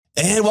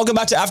And welcome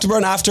back to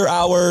Afterburn After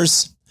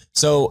Hours.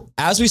 So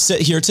as we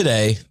sit here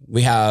today,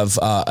 we have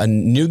a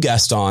new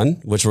guest on,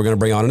 which we're going to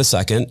bring on in a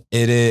second.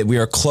 We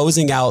are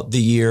closing out the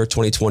year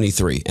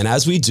 2023. And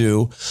as we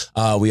do,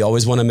 we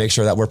always want to make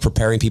sure that we're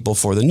preparing people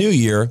for the new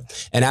year.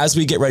 And as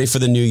we get ready for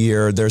the new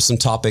year, there's some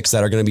topics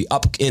that are going to be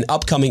in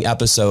upcoming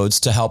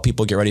episodes to help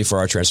people get ready for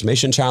our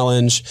transformation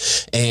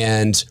challenge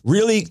and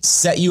really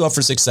set you up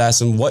for success.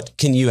 And what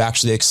can you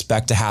actually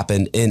expect to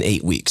happen in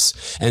 8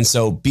 weeks? And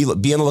so be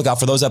on the lookout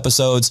for those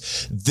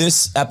episodes.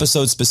 This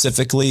episode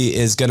specifically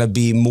is going to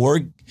be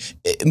more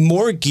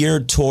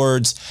geared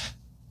towards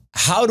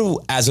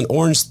as an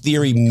Orange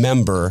Theory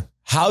member,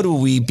 how do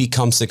we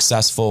become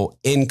successful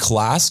in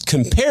class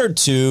compared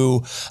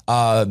to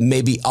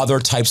maybe other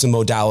types of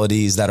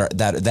modalities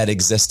that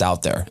exist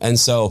out there? And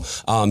so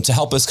to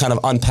help us kind of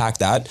unpack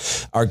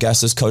that, our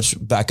guest is Coach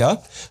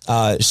Rebekah.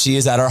 She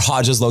is at our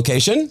Hodges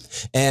location.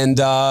 And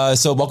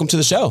so welcome to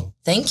the show.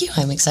 Thank you.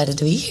 I'm excited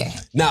to be here.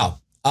 Now,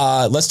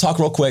 let's talk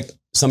real quick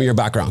some of your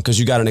background, because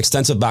you got an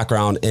extensive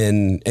background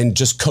in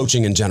just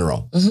coaching in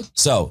general. Mm-hmm.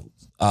 So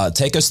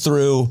take us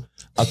through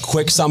a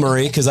quick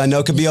summary, because I know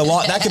it could be a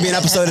lot. That could be an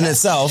episode in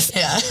itself.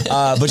 Yeah.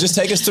 But just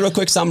take us through a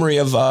quick summary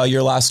of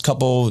your last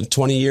 20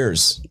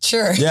 years.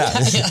 Sure. Yeah.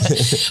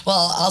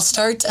 Well, I'll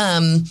start.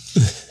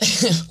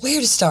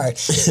 Where to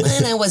start?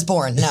 When I was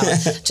born. No,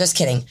 just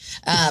kidding.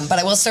 But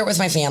I will start with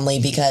my family,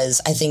 because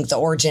I think the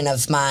origin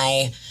of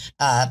my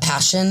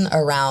passion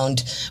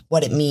around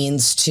what it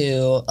means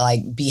to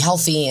be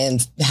healthy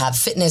and have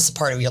fitness a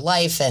part of your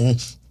life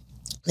and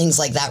things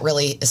like that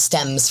really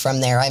stems from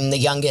there. I'm the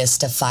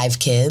youngest of 5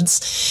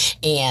 kids,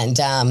 and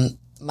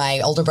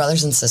my older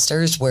brothers and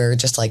sisters were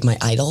just like my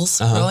idols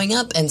growing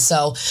up. And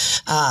so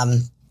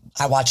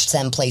I watched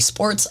them play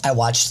sports. I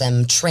watched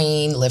them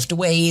train, lift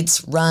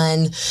weights,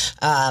 run.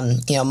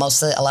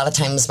 A lot of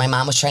times my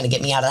mom was trying to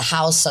get me out of the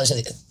house. So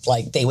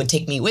they would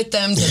take me with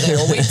them to their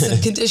weights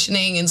and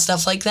conditioning and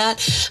stuff like that.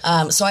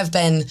 So I've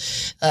been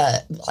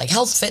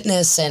health,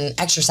 fitness, and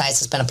exercise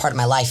has been a part of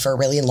my life for a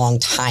really long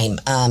time.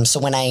 So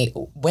when I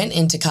went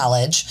into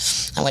college,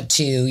 I went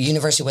to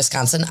University of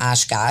Wisconsin,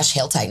 Oshkosh,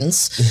 Hail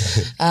Titans.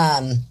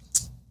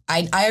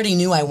 I already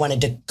knew I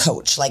wanted to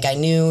coach. I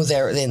knew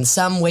there in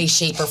some way,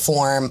 shape, or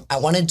form, I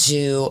wanted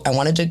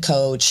to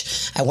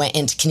coach. I went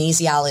into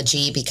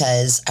kinesiology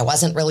because I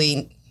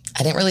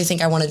didn't really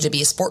think I wanted to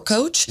be a sport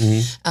coach.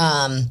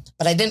 Mm-hmm.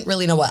 But I didn't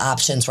really know what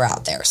options were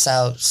out there.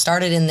 So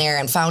started in there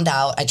and found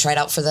out. I tried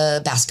out for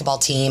the basketball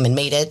team and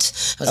made it.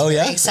 It was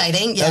very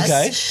exciting.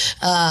 Yes.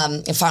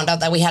 Okay. And found out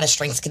that we had a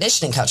strength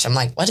conditioning coach. I'm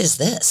like, what is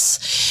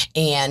this?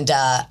 And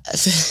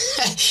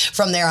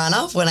from there on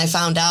up, when I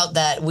found out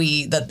that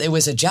it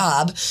was a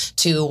job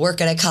to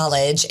work at a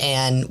college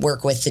and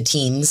work with the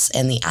teams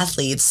and the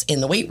athletes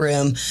in the weight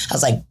room, I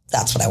was like,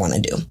 that's what I want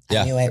to do.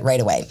 Yeah. I knew it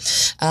right away.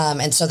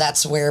 And so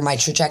that's where my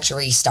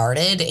trajectory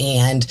started.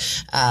 And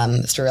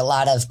through a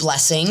lot of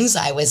blessings,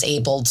 I was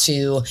able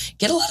to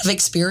get a lot of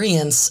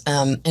experience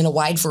in a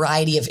wide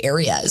variety of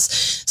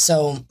areas.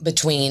 So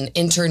between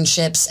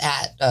internships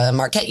at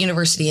Marquette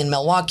University in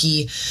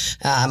Milwaukee,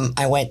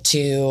 I went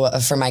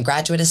for my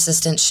graduate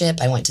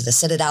assistantship, I went to the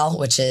Citadel,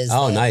 which is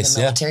the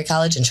military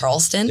college in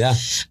Charleston. Yeah.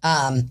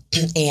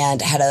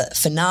 And had a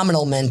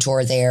phenomenal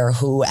mentor there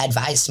who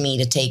advised me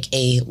to take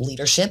a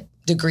leadership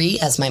degree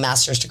as my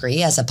master's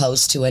degree, as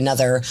opposed to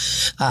another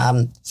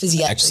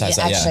exercise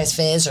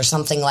phys or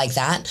something like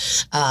that.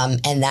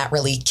 And that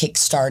really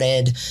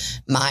kickstarted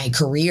my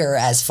career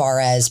as far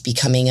as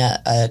becoming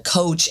a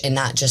coach and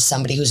not just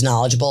somebody who's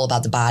knowledgeable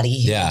about the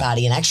body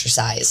and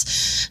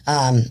exercise.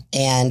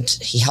 And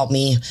he helped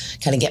me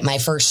kind of get my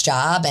first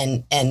job.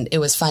 And it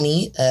was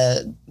funny,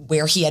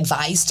 where he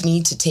advised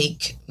me to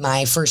take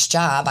my first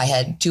job, I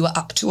had two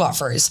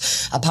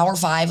offers, a Power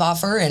 5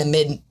 offer and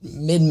a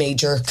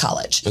mid-major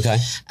college. Okay.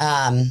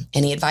 And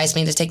he advised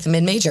me to take the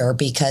mid-major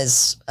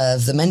because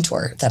of the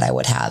mentor that I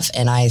would have.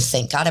 And I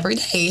thank God every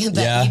day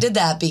that he did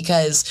that,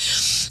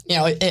 because,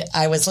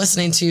 I was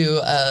listening to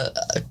a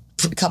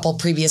couple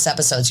previous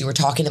episodes. You were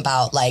talking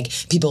about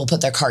people who put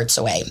their carts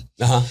away.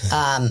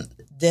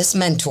 This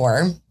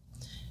mentor,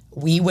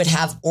 we would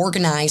have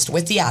organized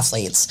with the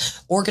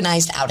athletes,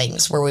 organized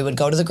outings where we would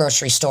go to the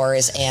grocery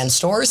stores and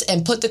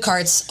put the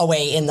carts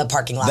away in the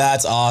parking lot.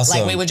 That's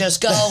awesome. We would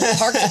just go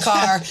park the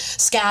car,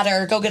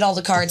 scatter, go get all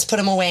the carts, put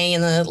them away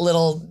in the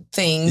little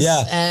things.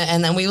 Yeah.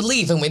 And then we would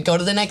leave and we'd go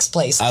to the next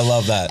place. I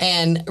love that.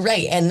 And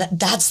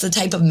that's the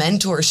type of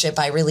mentorship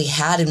I really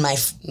had in my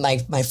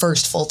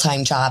first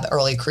full-time job,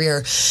 early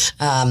career.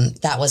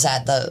 That was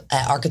at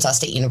Arkansas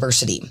State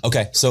University.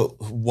 Okay. So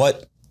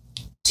what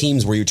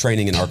teams were you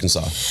training in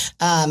Arkansas?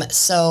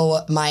 So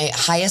my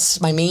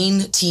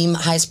main team,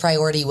 highest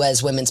priority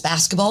was women's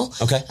basketball.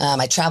 Okay.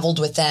 I traveled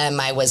with them.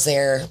 I was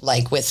there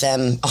with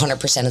them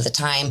 100% of the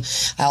time.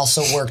 I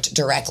also worked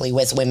directly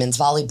with women's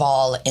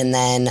volleyball, and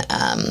then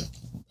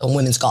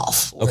women's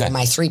golf. Okay.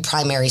 My 3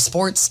 primary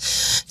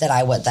sports that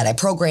I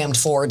programmed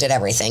for, did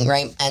everything,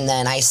 right? And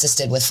then I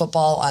assisted with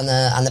football on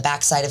the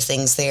backside of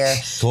things there.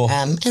 Cool.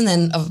 And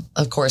then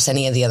of course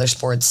any of the other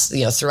sports,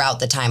 throughout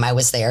the time I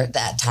was there,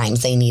 that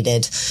times they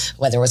needed,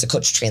 whether it was a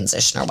coach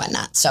transition or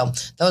whatnot. So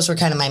those were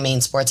kind of my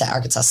main sports at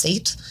Arkansas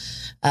State.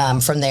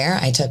 From there,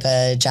 I took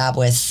a job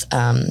with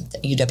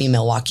UW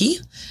Milwaukee,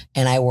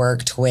 and I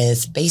worked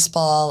with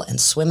baseball and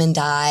swim and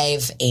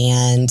dive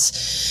and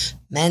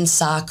men's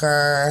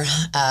soccer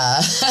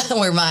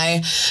were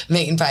my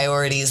main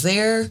priorities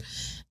there.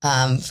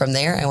 From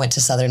there, I went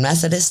to Southern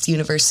Methodist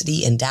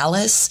University in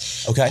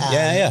Dallas. Okay,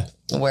 yeah.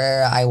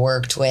 Where I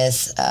worked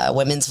with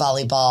women's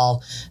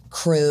volleyball,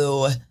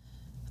 crew,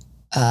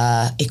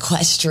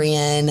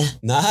 equestrian,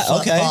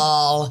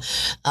 football.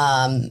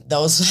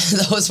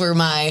 Those were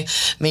my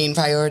main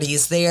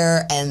priorities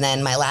there. And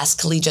then my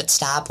last collegiate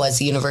stop was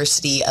the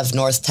University of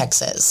North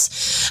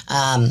Texas,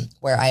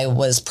 where I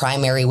was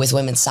primary with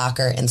women's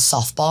soccer and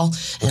softball,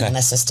 and then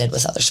assisted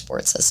with other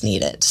sports as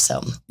needed.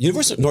 So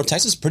University of North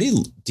Texas is pretty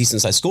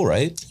decent sized school,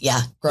 right? Yeah,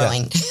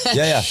 growing.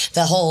 Yeah.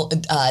 The whole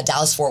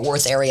Dallas-Fort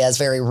Worth area is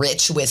very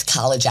rich with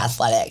college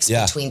athletics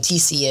between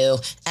TCU,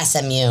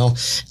 SMU,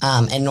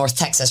 and North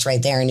Texas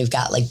right there. And you've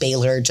got like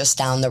Baylor just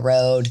down the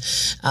road.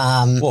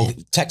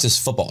 Texas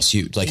football is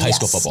huge. Like high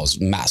school football is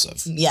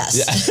massive. Yes.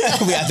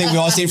 Yeah. I think we've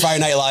all seen Friday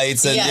Night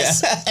Lights. And,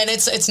 and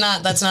that's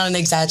not an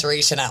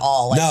exaggeration at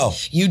all. Like, no.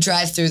 You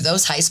drive through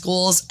those high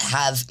schools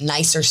have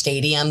nicer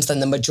stadiums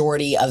than the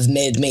majority of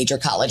mid-major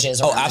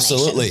colleges. Oh,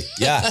 absolutely.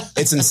 Yeah.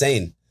 It's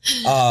insane.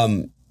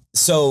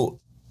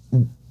 So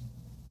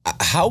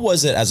how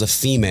was it as a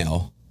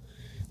female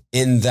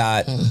in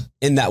that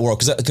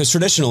world? Because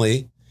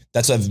traditionally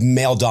that's a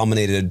male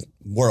dominated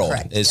world.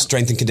 Correct. Is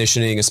strength and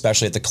conditioning,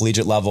 especially at the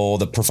collegiate level,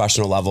 the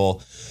professional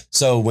level.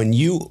 So when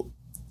you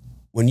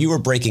were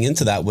breaking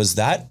into that, was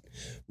that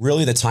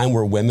really the time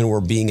where women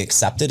were being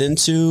accepted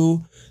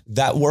into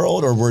that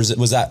world, or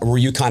were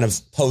you kind of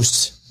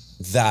post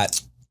that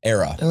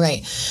era?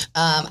 Right.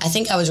 I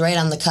think I was right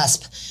on the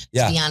cusp,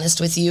 to be honest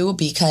with you,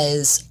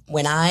 because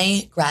when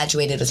I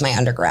graduated with my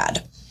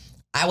undergrad,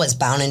 I was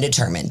bound and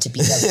determined to be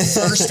the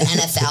first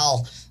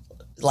NFL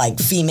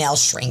female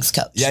strength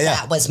coach.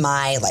 That was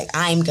my,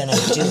 I'm going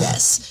to do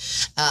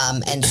this.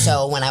 And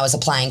so when I was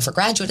applying for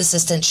graduate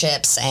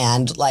assistantships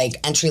and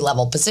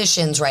entry-level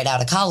positions right out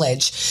of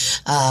college,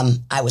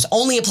 I was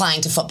only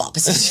applying to football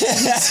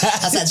positions.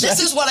 I said,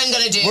 this is what I'm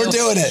going to do. We're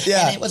doing it.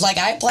 Yeah. And it was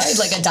I applied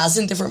a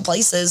dozen different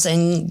places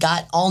and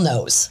got all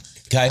no's.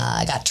 Okay.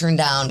 Got turned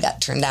down.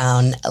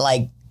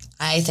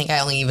 I think I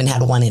only even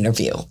had one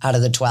interview out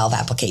of the 12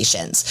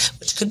 applications,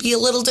 which could be a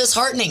little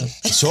disheartening.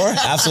 Sure,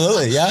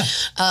 absolutely, yeah.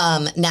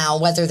 Now,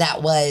 whether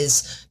that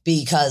was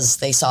because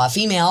they saw a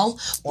female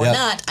or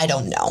not, I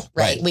don't know,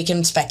 right? We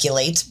can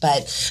speculate,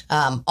 but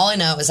all I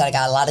know is that I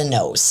got a lot of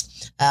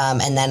no's,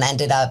 and then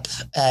ended up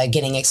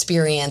getting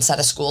experience at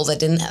a school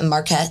that didn't have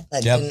Marquette,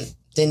 that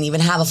didn't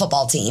even have a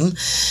football team.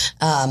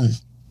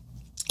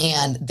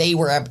 And they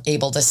were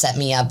able to set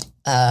me up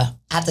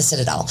at the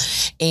Citadel.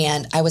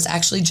 And I was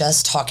actually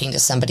just talking to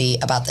somebody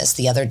about this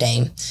the other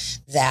day,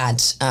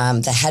 that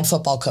the head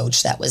football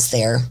coach that was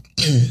there,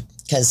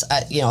 because,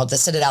 the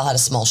Citadel had a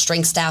small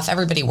strength staff.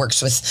 Everybody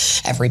works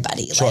with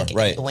everybody. Sure,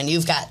 right. When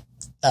you've got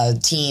a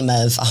team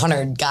of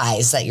 100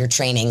 guys that you're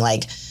training,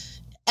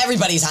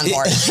 everybody's on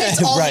board.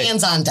 It's all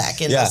hands on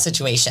deck in those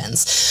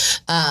situations.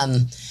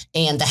 And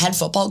the head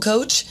football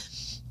coach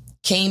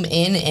came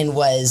in and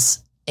was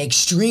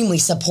extremely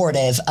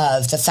supportive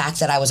of the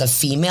fact that I was a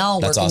female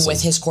working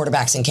with his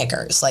quarterbacks and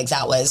kickers.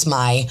 That was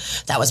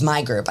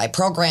my group. I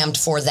programmed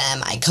for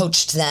them. I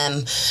coached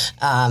them.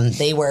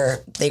 They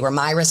were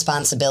my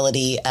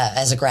responsibility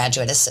as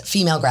a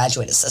female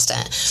graduate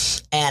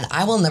assistant. And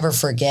I will never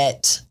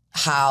forget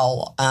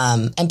how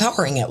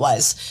empowering it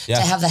was to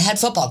have the head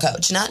football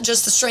coach, not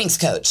just the strength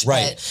coach,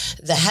 but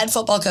the head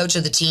football coach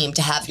of the team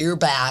to have your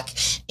back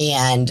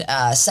and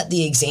set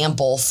the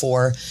example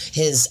for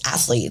his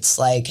athletes.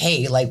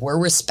 Hey, we're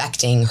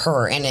respecting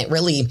her. And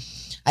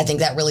I think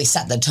that really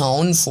set the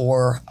tone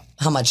for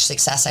how much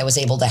success I was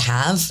able to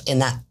have in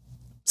that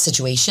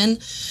situation.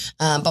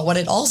 But what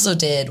it also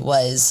did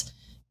was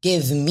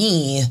give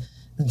me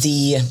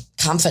the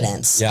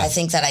confidence I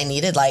think that I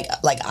needed.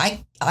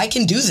 I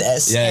can do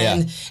this.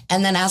 And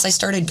then as I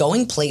started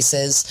going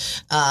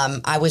places,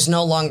 I was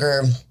no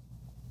longer,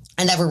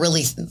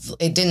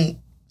 it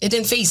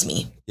didn't faze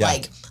me.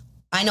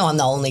 I know I'm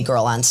the only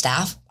girl on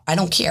staff. I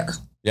don't care.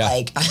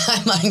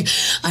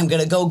 I'm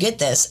going to go get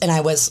this. And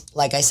I was,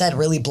 like I said,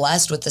 really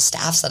blessed with the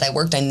staffs that I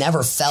worked. I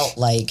never felt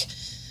like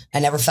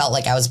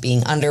I was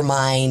being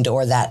undermined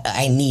or that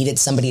I needed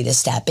somebody to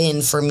step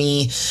in for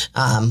me,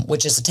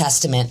 which is a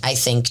testament, I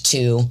think,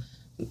 to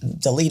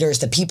the leaders,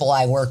 the people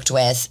I worked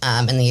with,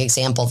 and the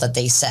example that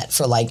they set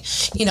for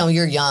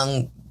your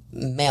young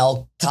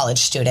male college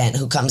student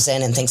who comes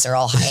in and thinks they're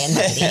all high and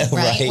mighty,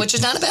 right? Which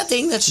is not a bad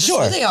thing. That's just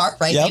who they are,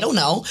 right? They don't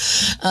know.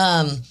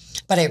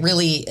 But it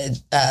really,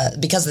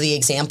 because of the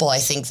example, I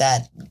think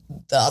that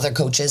the other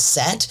coaches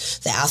set,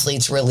 the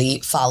athletes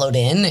really followed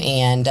in,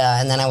 and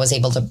then I was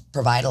able to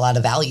provide a lot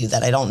of value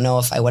that I don't know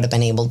if I would have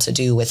been able to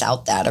do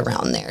without that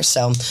around there.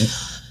 So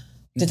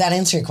did that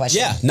answer your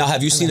question? Yeah. Now,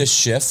 have you seen a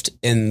shift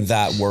in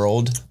that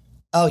world?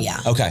 Oh yeah.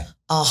 Okay.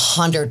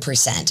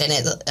 100%.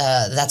 And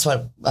that's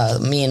what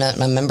me and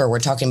a member were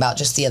talking about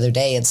just the other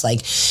day. It's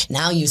like,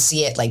 now you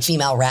see it, like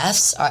female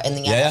refs in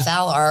the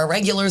NFL are a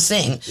regular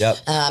thing. Yep.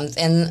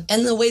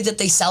 And the way that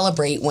they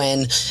celebrate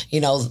when,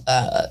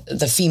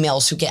 the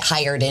females who get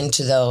hired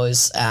into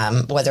those,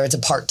 whether it's a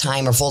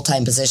part-time or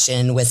full-time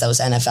position with those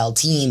NFL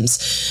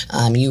teams,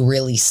 you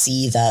really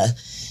see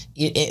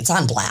it's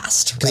on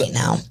blast right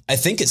now. I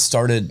think it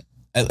started,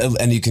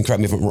 and you can correct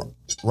me if I'm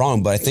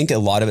wrong, but I think a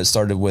lot of it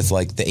started with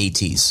like the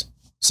ATs.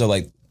 So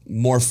like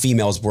more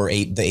females were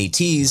the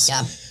ATs,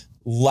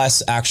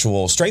 less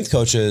actual strength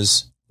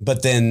coaches,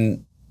 but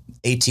then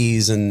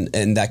ATs and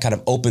that kind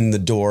of opened the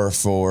door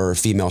for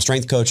female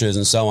strength coaches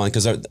and so on.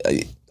 Because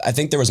I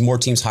think there was more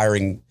teams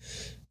hiring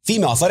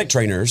female athletic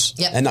trainers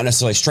and not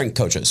necessarily strength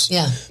coaches.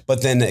 Yeah.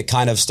 But then it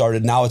kind of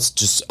started, now it's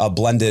just a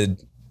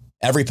blended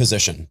every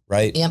position,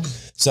 right? Yep.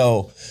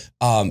 So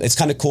it's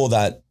kind of cool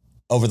that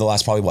over the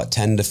last probably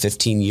 10 to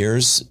 15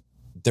 years,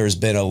 there's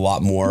been a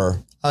lot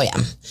more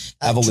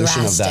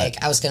evolution of that.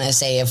 I was going to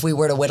say, if we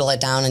were to whittle it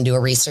down and do a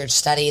research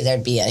study,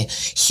 there'd be a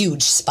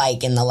huge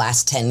spike in the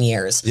last 10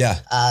 years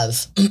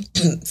of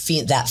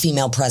that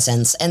female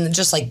presence, and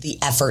just like the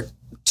effort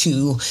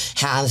to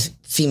have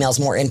females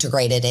more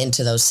integrated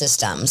into those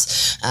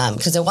systems.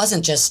 Because it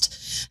wasn't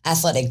just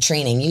athletic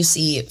training. You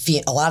see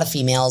a lot of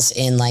females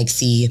in like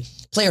the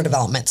player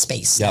development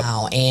space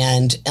now,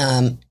 and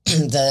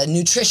the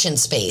nutrition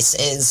space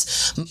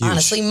is huge.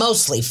 Honestly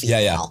mostly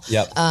female.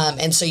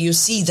 And so you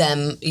see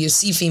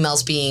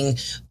females being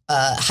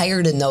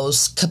hired in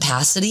those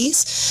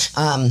capacities.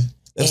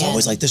 There's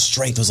always like the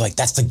strength was like,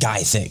 that's the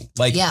guy thing.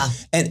 Like,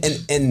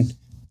 and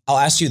I'll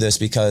ask you this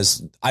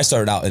because I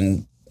started out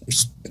in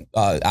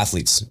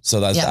athletes.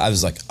 So I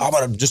was like, I'm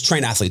going to just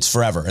train athletes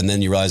forever. And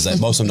then you realize that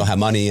most of them don't have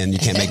money and you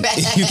can't make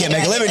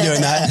a living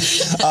doing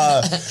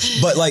that.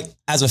 But like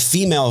as a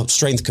female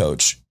strength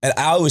coach, and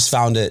I always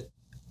found it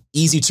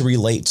easy to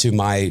relate to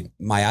my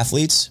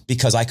athletes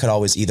because I could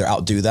always either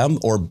outdo them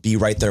or be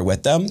right there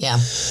with them. Yeah.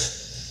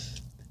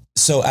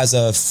 So as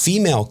a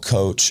female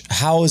coach,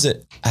 is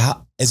it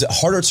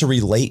harder to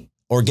relate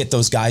or get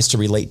those guys to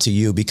relate to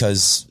you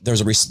because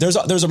there's a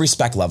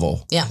respect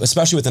level,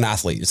 especially with an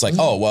athlete. It's like,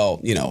 oh,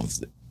 well, if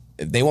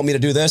they want me to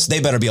do this,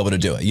 they better be able to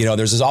do it.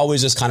 There's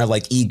always this kind of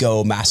like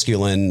ego,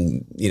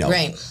 masculine,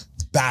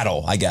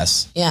 battle, I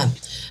guess. Yeah.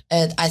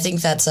 And I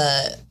think that's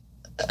a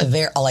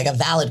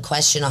valid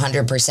question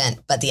 100%,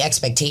 but the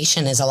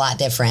expectation is a lot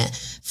different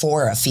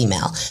for a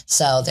female.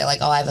 So they're like,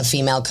 oh, I have a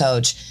female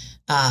coach.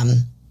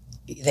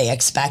 They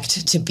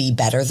expect to be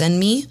better than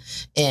me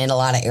in a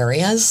lot of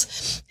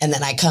areas. And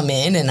then I come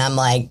in and I'm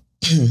like,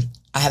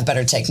 I have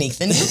better technique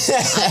than you.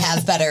 I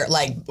have better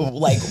like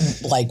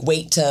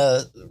weight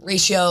to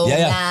ratio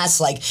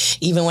mass. Like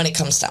even when it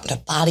comes down to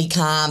body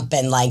comp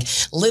and like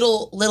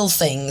little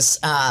things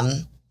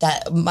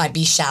that might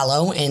be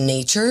shallow in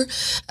nature,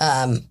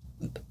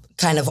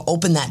 kind of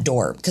open that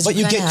door. But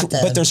you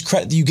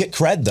get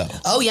cred though.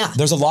 Oh yeah.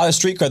 There's a lot of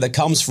street cred that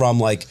comes from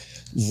like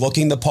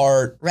looking the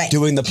part,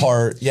 doing the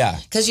part. Yeah.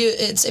 Because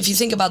if you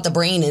think about the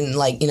brain and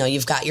like,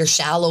 you've got your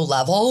shallow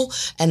level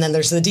and then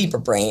there's the deeper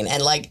brain,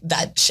 and like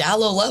that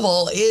shallow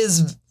level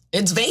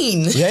it's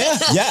vain. Yeah,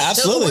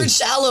 absolutely. The word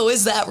shallow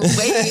is that way.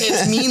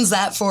 It means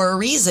that for a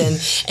reason.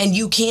 And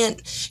you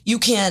can't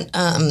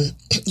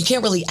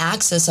really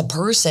access a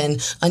person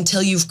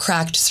until you've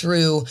cracked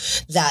through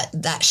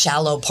that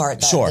shallow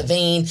part, the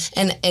vein.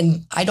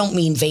 And I don't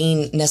mean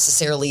vein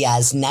necessarily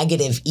as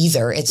negative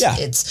either.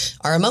 It's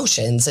our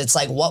emotions. It's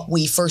like what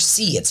we first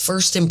see. It's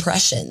first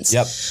impressions.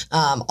 Yep.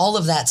 All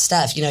of that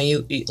stuff,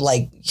 you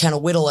like kind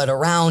of whittle it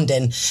around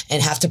and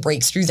have to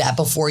break through that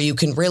before you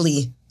can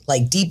really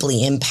like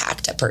deeply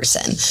impact a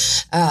person.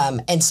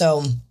 And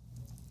so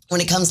when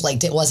it comes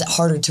like, was it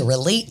harder to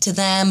relate to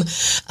them?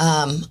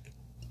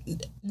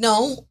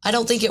 No, I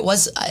don't think it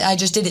was. I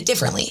just did it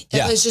differently.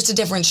 It was just a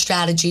different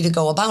strategy to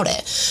go about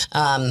it.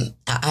 I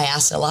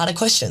asked a lot of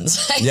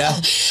questions.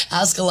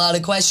 Ask a lot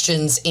of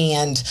questions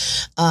and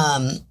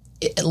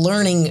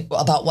learning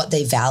about what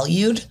they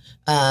valued.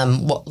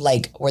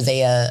 Were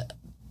they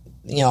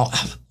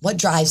what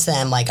drives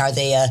them? Like, are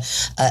they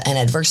an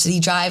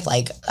adversity drive?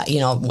 Like,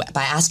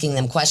 by asking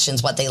them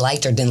questions, what they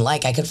liked or didn't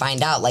like, I could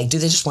find out, like, do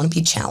they just want to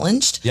be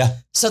challenged? Yeah.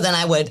 So then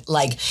I would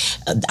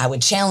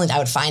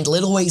find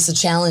little ways to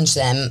challenge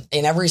them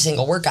in every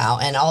single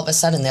workout. And all of a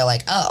sudden they're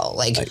like, oh,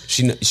 like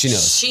she knows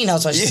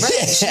what she's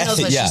right. She knows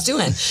what she's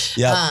doing.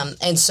 Yeah.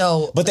 And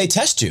so, but they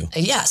test you.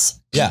 Yes.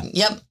 Yeah.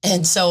 Yep.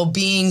 And so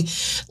being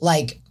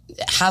like,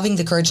 having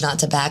the courage not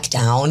to back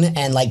down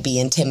and like be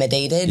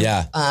intimidated.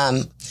 Yeah.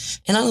 And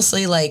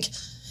honestly, like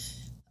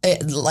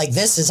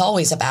this is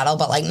always a battle,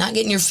 but like not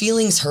getting your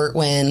feelings hurt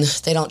when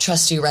they don't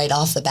trust you right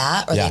off the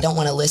bat or they don't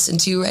want to listen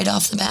to you right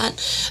off the bat.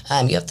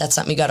 That's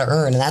something you got to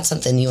earn. And that's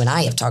something you and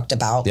I have talked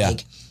about. Yeah.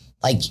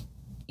 Like,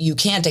 you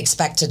can't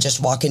expect to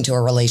just walk into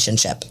a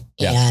relationship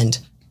and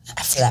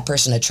for that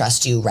person to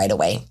trust you right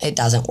away. It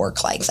doesn't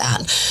work like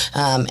that.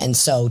 And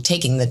so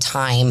taking the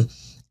time,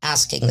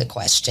 asking the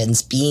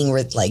questions, being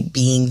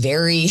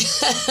very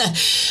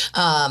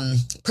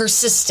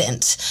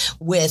persistent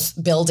with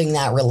building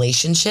that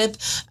relationship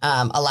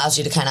allows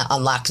you to kind of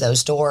unlock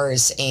those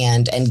doors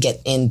and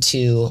get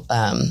into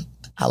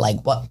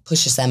what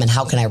pushes them and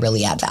how can I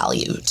really add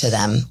value to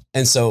them.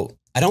 And so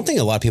I don't think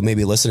a lot of people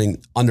maybe listening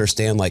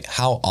understand like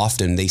how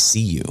often they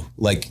see you,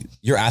 like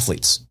your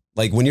athletes,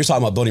 like when you're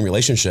talking about building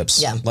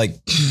relationships, like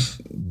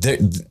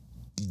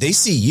they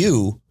see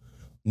you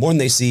more than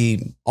they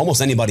see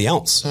almost anybody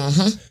else.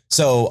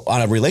 So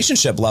on a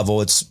relationship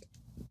level,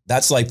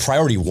 that's like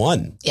priority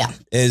one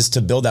is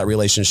to build that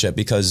relationship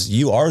because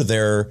you're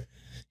their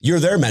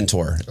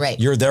mentor, right?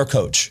 You're their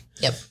coach.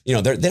 Yep. You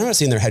know, they're not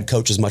seeing their head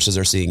coach as much as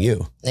they're seeing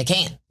you. They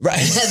can't.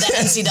 Right. The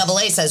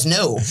NCAA says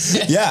no.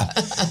 Yeah.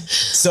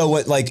 So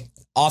what, like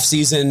off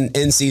season,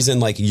 in season,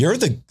 like you're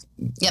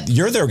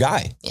their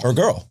guy or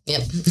girl.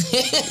 Yep.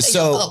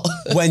 So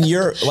when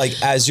you're like,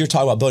 as you're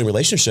talking about building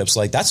relationships,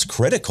 like that's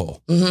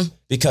critical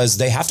because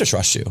they have to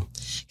trust you.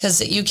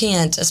 Because you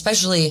can't,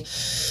 especially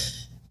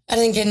I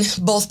think in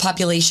both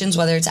populations,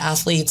 whether it's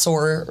athletes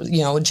or,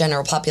 you know,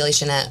 general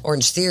population at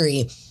Orange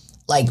Theory,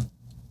 like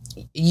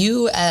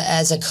you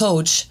as a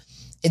coach,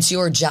 it's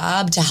your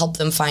job to help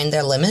them find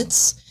their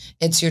limits.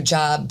 It's your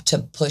job to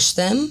push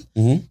them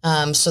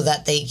so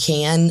that they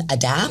can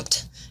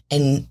adapt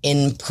and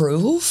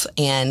improve.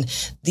 And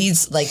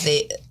these, like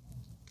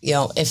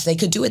if they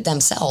could do it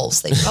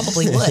themselves, they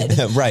probably would.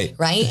 Right.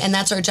 Right. And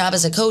that's our job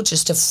as a coach,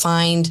 is to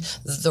find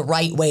the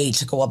right way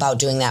to go about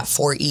doing that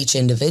for each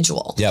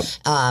individual. Yep.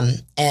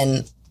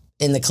 And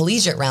in the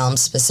collegiate realm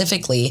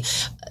specifically,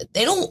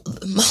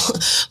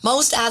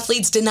 most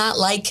athletes do not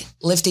like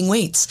lifting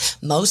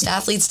weights. Most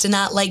athletes do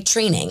not like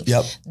training.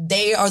 Yep.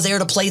 They are there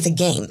to play the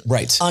game.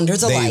 Right. Under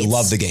the lights. They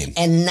love the game.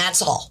 And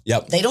that's all.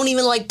 Yep. They don't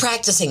even like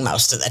practicing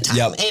most of the time.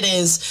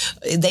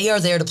 Yep. They are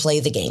there to play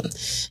the game.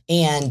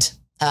 And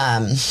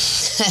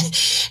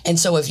and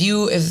so if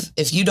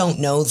you don't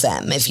know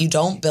them, if you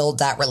don't build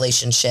that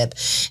relationship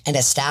and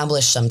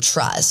establish some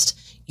trust,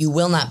 you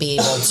will not be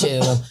able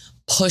to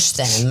push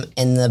them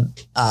in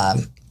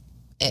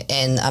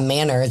a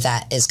manner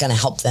that is going to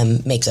help them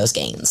make those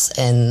gains,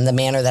 and the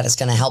manner that is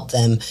going to help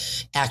them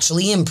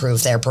actually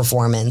improve their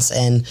performance,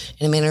 and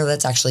in a manner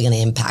that's actually going to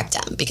impact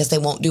them, because they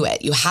won't do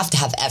it. You have to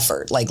have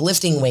effort. Like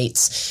lifting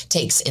weights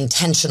takes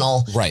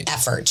intentional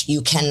effort.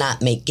 You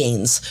cannot make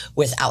gains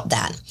without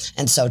that.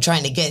 And so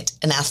trying to get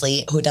an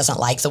athlete who doesn't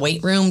like the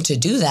weight room to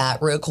do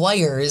that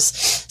requires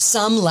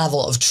some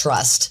level of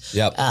trust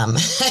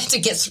to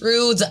get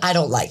through the I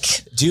don't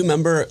like. Do you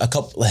remember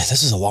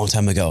this is a long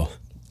time ago,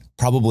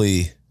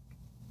 probably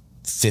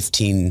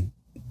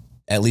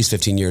at least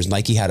 15 years,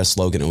 Nike had a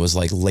slogan. It was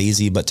like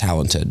lazy but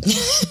talented. Do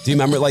you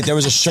remember? Like there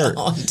was a shirt.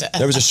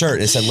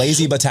 It said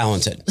lazy but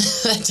talented.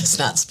 That does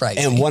not surprise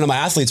me. And one of my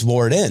athletes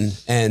wore it in,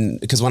 and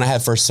because when I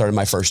had first started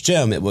my first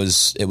gym, it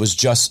was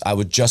just I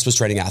was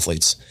training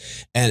athletes,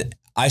 and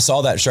I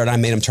saw that shirt and I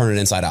made him turn it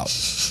inside out.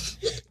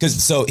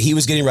 So he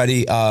was getting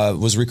ready,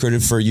 was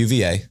recruited for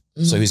UVA.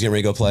 So he was getting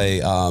ready to go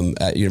play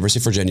at University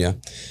of Virginia.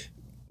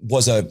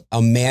 Was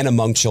a man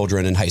among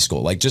children in high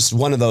school, like just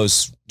one of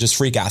those just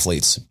freak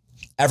athletes.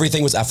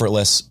 Everything was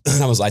effortless.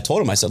 And I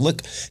told him, I said,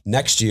 look,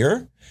 next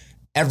year,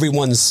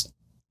 everyone's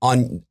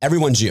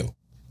you.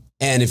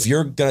 And if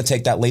you're going to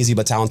take that lazy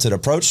but talented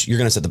approach, you're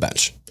going to sit the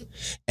bench.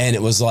 And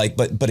it was like,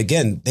 but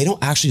again, they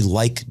don't actually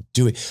like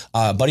doing.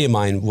 A buddy of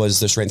mine was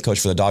the strength coach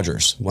for the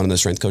Dodgers, one of the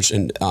strength coach,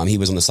 and he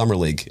was in the summer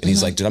league. And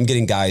he's like, dude, I'm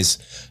getting guys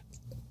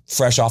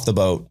fresh off the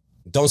boat,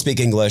 don't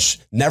speak English,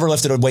 never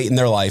lifted a weight in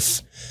their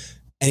life.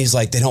 And he's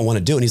like, they don't want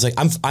to do it. And he's like,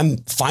 I'm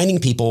finding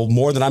people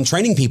more than I'm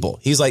training people.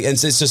 He's like, and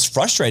it's just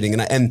frustrating.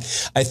 And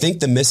I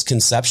think the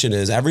misconception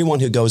is everyone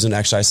who goes into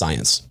exercise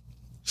science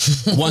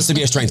wants to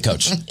be a strength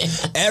coach.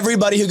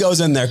 Everybody who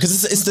goes in there,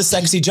 because it's the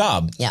sexy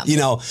job, you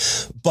know.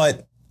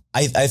 But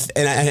I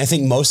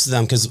think most of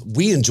them, because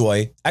we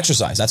enjoy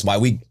exercise, that's why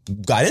we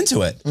got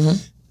into it.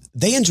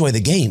 They enjoy the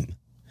game.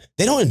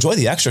 They don't enjoy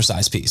the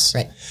exercise piece.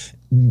 Right.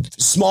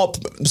 Small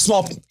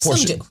portion.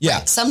 Some do. Yeah.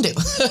 Right. Some do.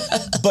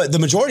 But the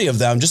majority of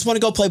them just want to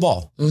go play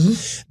ball.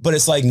 But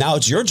it's like, now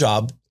it's your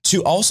job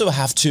to also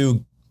have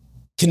to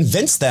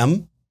convince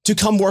them to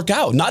come work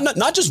out.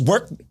 Not just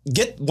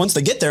once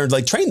they get there,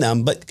 like train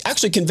them, but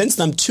actually convince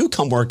them to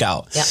come work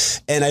out. Yeah.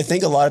 And I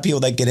think a lot of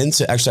people that get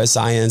into exercise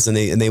science and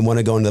they want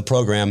to go into the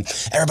program,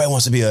 everybody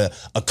wants to be a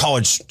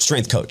college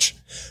strength coach.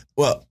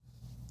 Well,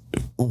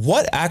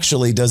 what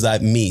actually does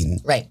that mean?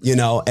 Right. You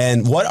know,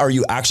 and what are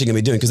you actually going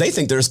to be doing? Because they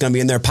think they're just going to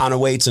be in there pounding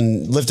weights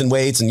and lifting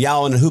weights and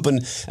yelling and hooping.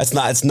 That's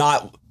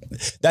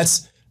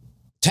 10%,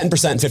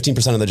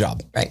 15% of the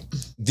job. Right.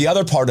 The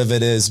other part of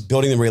it is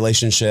building the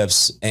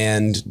relationships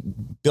and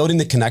building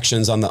the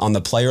connections on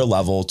the player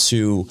level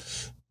to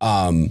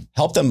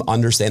help them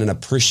understand and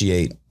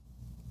appreciate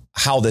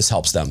how this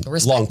helps them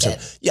long term.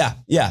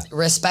 Yeah.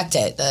 Respect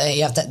it. They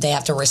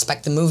have to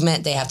respect the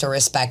movement. They have to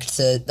respect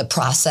the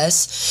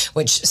process,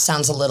 which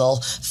sounds a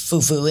little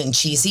foo-foo and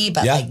cheesy,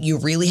 but like you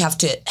really have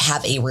to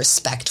have a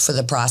respect for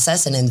the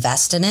process and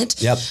invest in it.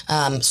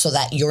 So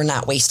that you're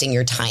not wasting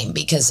your time,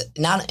 because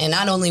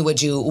not only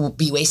would you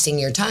be wasting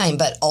your time,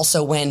 but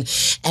also when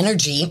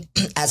energy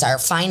as our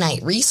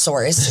finite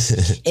resource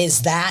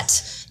is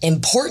that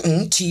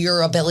important to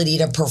your ability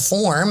to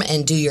perform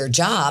and do your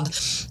job.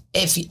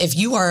 If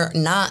you are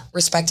not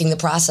respecting the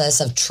process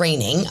of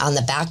training on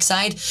the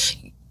backside,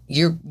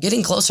 you're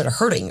getting closer to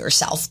hurting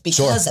yourself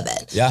because of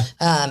it.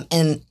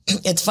 And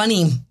it's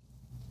funny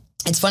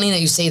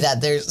that you say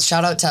that. There's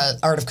shout out to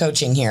Art of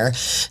Coaching here.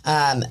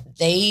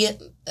 They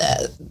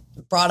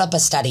brought up a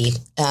study.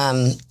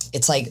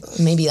 It's like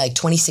maybe like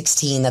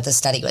 2016 that the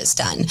study was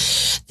done,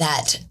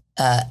 that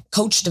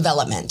coach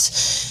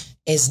development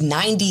is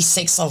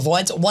 96 of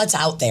what's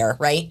out there,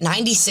 right?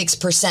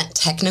 96%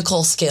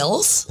 technical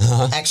skills,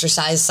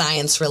 exercise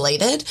science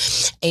related,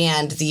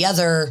 and the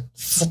other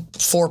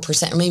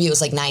 4%, or maybe it was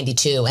like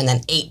 92, and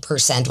then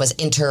 8% was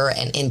inter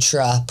and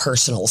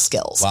intrapersonal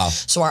skills. Wow.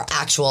 So our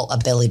actual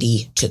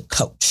ability to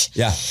coach.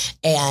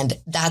 And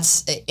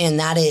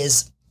that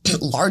is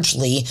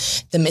largely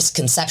the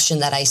misconception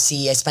that I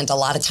see. I spent a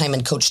lot of time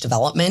in coach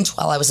development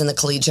while I was in the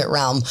collegiate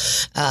realm.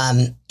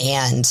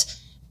 And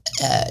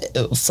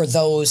for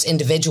those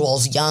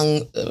individuals,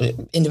 young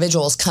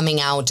individuals coming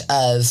out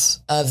of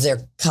their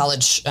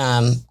college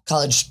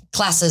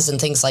classes and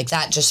things like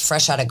that, just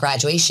fresh out of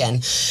graduation,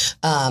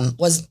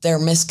 was their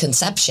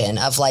misconception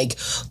of like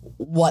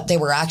what they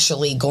were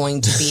actually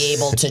going to be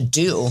able to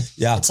do.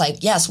 It's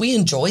like, yes, we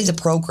enjoy the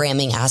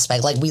programming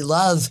aspect. Like we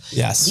love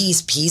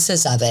these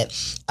pieces of it,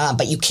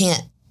 but you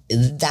can't.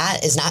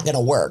 That is not going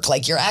to work.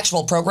 Like your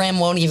actual program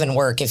won't even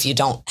work if you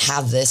don't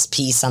have this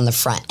piece on the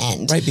front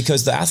end. Right.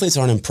 Because the athletes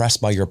aren't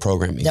impressed by your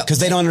programming because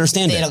they don't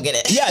understand it. They don't get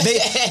it. Yeah. They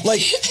like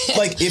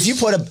if you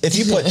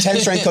put 10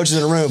 strength coaches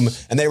in a room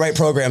and they write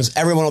programs,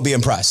 everyone will be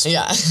impressed.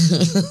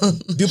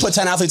 If you put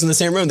 10 athletes in the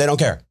same room, they don't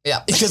care.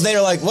 Because they're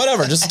like,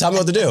 whatever, just tell me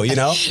what to do, you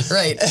know?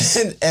 Right.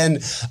 And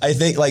I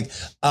think like,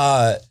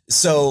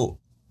 so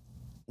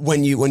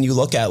when you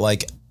look at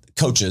like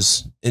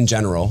coaches in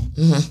general,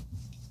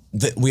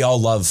 that we all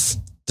love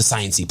the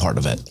sciencey part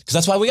of it because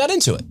that's why we got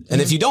into it.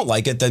 And if you don't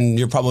like it, then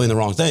you're probably in the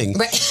wrong thing.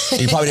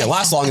 You probably didn't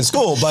last long in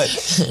school. But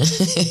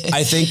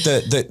I think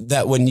that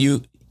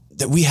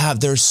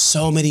there's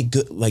so many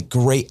good, like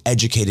great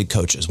educated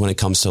coaches when it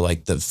comes to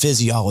like the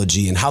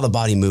physiology and how the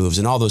body moves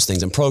and all those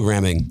things and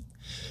programming.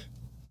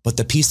 But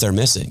the piece they're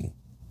missing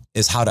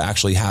is how to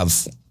actually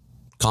have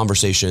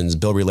conversations,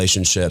 build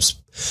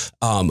relationships,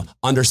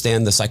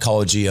 understand the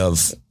psychology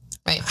of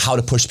how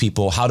to push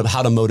people, how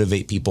to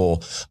motivate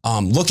people,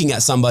 looking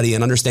at somebody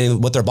and understanding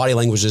what their body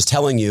language is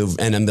telling you,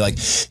 and then be like,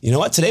 you know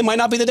what, today might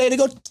not be the day to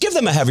go give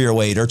them a heavier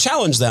weight or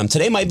challenge them.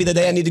 Today might be the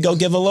day I need to go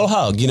give a little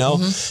hug, you know?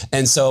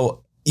 And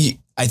so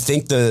I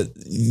think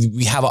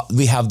we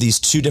have these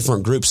two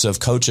different groups of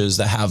coaches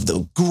that have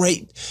the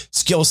great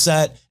skill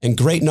set and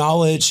great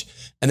knowledge.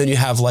 And then you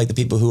have like the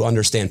people who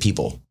understand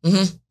people.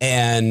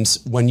 And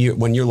when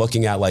you're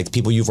looking at like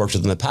people you've worked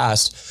with in the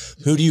past,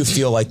 who do you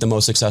feel like the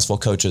most successful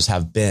coaches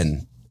have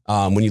been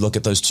when you look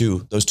at those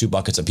two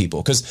buckets of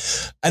people?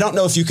 Because I don't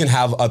know if you can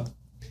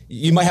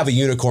you might have a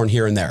unicorn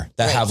here and there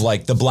that have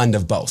like the blend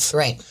of both.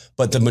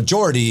 But the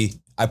majority,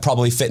 I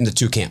probably fit into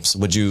two camps.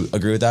 Would you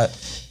agree with that?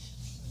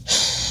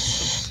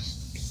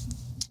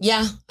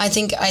 Yeah, I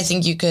think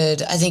you could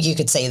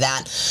say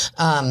that.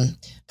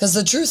 Because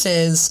the truth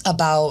is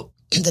about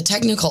the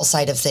technical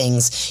side of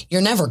things,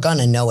 you're never going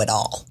to know it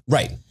all.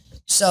 Right.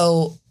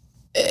 So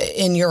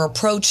in your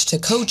approach to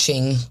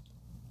coaching,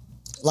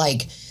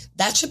 like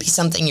that should be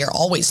something you're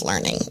always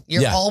learning.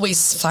 You're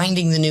always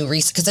finding the new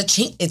research because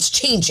it's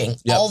changing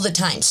all the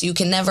time. So you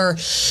can never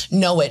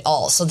know it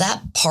all. So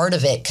that part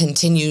of it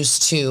continues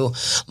to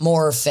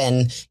morph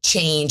and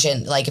change.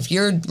 And like if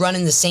you're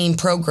running the same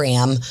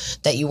program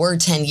that you were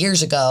 10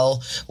 years ago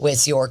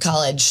with your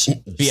college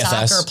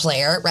BFS. Soccer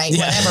player, right?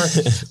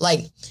 Whatever,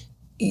 like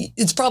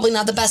it's probably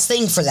not the best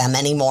thing for them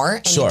anymore.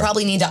 And you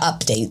probably need to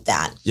update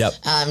that.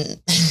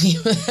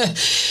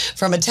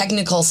 From a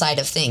technical side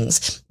of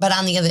things. But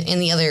in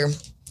the other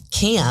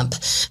camp,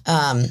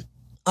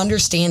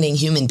 understanding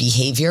human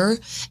behavior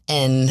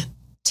and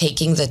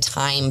taking the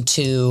time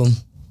to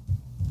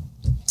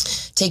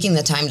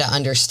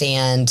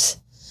understand,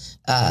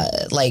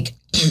 like,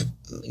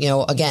 you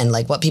know, again,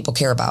 like what people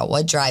care about,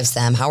 what drives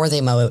them, how are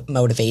they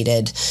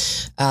motivated?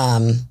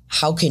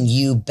 How can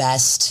you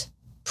best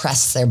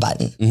press their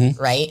button,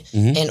 right?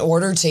 In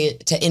order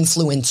to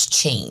influence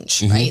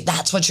change, right?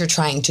 That's what you're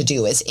trying to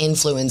do, is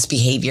influence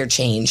behavior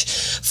change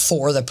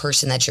for the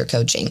person that you're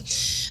coaching.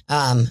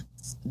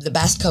 The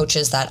best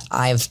coaches that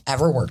I've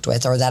ever worked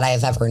with or that I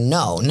have ever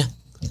known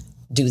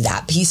do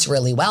that piece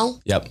really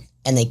well.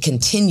 And they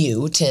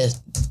continue to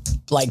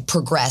like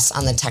progress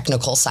on the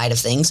technical side of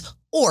things,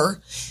 or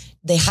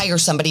they hire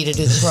somebody to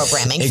do the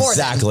programming for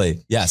them.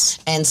 Exactly. Yes.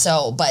 And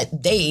so, but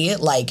they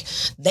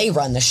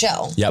run the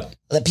show. Yep.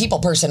 The people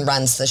person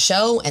runs the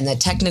show, and the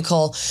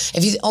technical,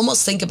 if you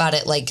almost think about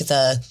it like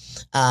the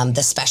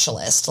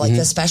specialist, like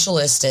the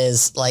specialist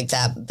is like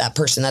that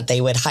person that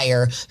they would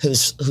hire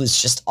who's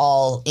just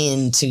all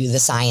into the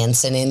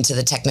science and into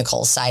the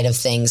technical side of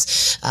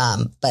things.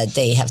 But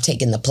they have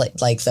taken the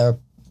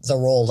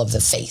role of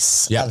the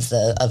face of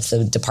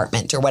the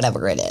department or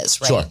whatever it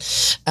is. Right.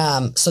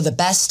 Sure. So the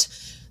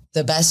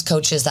best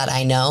coaches that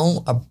I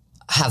know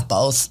have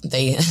both.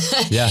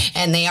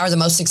 And they are the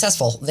most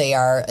successful.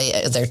 Their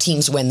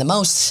teams win the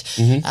most.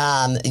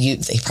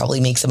 They probably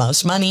make the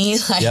most money.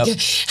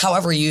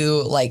 However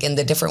you like, in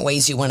the different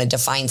ways you want to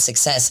define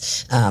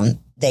success.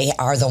 They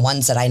are the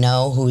ones that I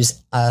know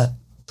whose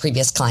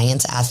previous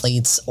clients,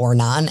 athletes or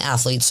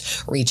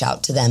non-athletes, reach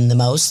out to them the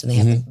most, and they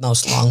have the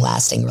most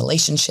long-lasting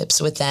relationships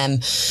with them.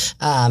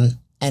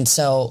 And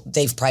so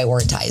they've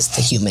prioritized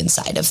the human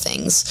side of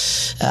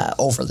things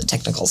over the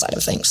technical side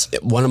of things.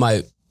 One of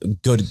my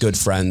good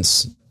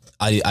friends,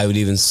 I would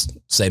even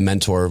say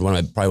mentor,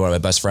 probably one of my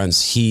best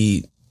friends,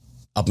 he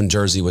up in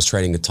Jersey was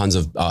training tons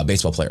of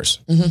baseball players.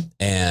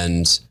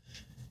 And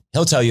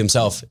he'll tell you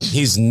himself,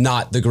 he's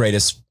not the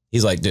greatest.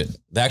 He's like, dude,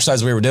 the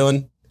exercise we were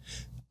doing,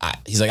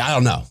 he's like, I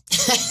don't know.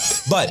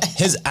 But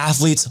his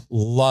athletes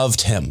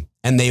loved him,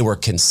 and they were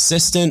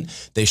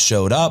consistent. They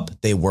showed up.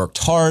 They worked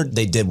hard.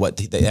 They did what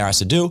they asked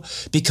to do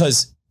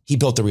because he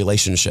built the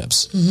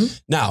relationships.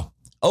 Now,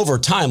 over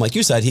time, like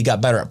you said, he got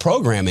better at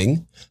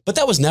programming, but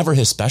that was never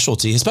his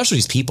specialty. His specialty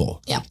is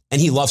people. Yeah. And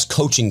he loves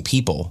coaching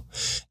people.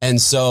 And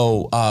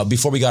so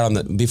before we got on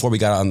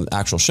the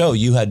actual show,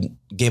 you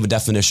gave a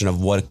definition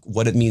of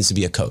what it means to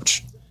be a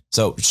coach.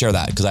 So share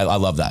that, because I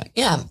love that.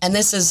 Yeah. And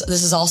this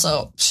is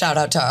also shout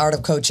out to Art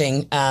of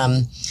Coaching.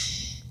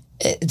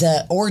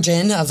 The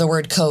origin of the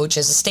word coach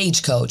is a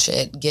stage coach.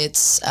 It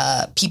gets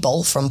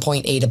people from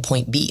point A to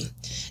point B.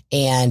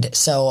 And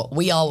so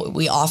we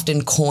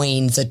often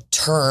coin the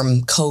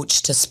term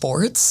coach to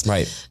sports,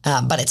 right?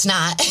 But it's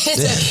not.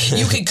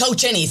 You could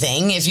coach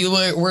anything. If you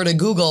were to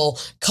Google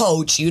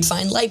coach, you'd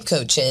find life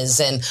coaches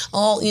and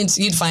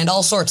you'd find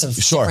all sorts of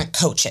different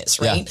coaches,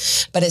 right?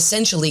 Yeah. But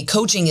essentially,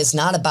 coaching is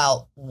not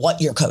about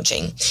what you're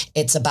coaching.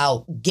 It's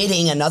about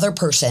getting another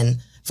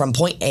person from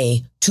point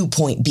A to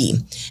point B.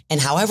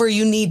 And however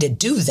you need to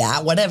do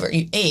that,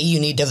 you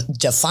need to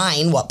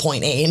define what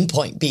point A and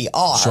point B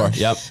are. Sure,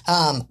 yep.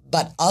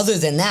 But other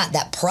than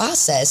that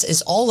process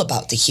is all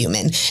about the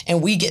human.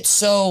 And we get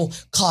so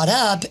caught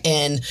up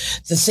in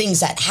the things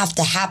that have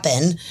to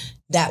happen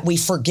that we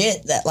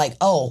forget that, like,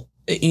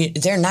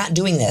 they're not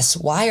doing this.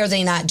 Why are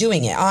they not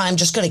doing it? I'm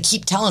just going to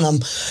keep telling them,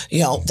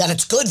 that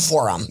it's good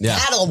for them. Yeah.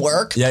 That'll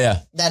work.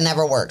 Yeah. That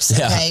never works.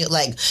 Yeah. Okay.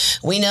 Like,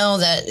 we know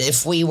that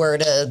if we were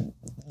to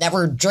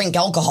never drink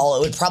alcohol, it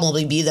would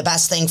probably be the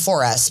best thing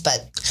for us,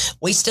 but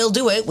we still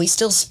do it. We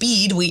still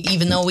speed.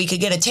 Even though we could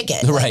get a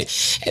ticket. Right.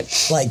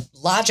 Like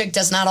logic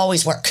does not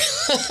always work.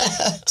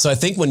 So I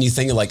think when you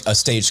think of like a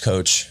stage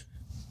coach,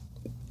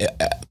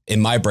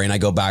 in my brain, I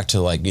go back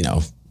to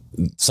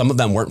some of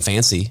them weren't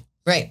fancy.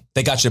 Right.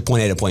 They got you to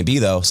point A to point B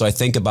though. So I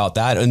think about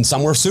that. And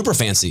some were super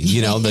fancy,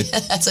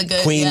 the that's a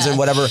good queens and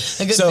whatever.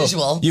 A good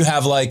visual. You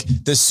have like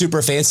this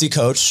super fancy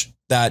coach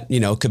that,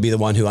 could be the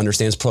one who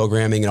understands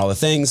programming and all the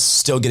things,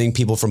 still getting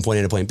people from point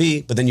A to point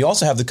B. But then you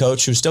also have the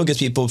coach who still gets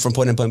people from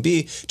point A to point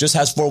B, just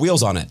has 4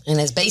 wheels on it. And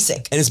it's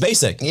basic.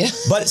 Yeah.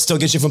 But it still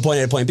gets you from point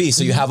A to point B.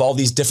 So you have all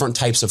these different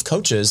types of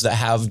coaches that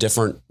have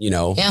different,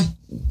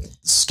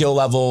 skill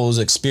levels,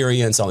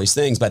 experience, all these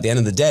things. But at the end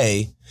of the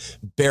day,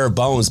 bare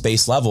bones,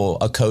 base level,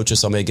 a coach is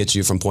somebody that gets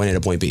you from point A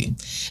to point B.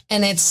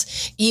 And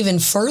it's even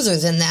further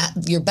than that.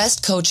 Your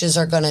best coaches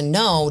are going to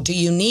know, do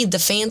you need the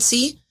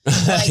fancy?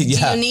 Like, do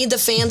you need the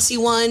fancy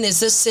one? Is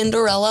this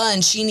Cinderella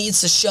and she needs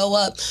to show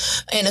up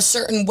in a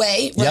certain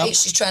way, right? Yep.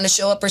 She's trying to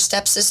show up her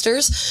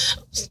stepsisters.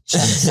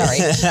 Sorry,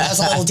 that was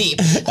a little deep.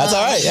 That's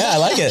all right. Yeah, I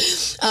like it.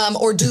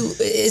 Or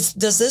does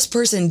this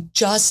person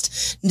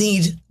just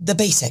need the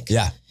basic?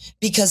 Yeah.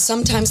 Because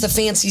sometimes the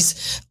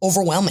fancy's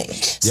overwhelming.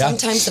 Yeah.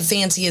 Sometimes the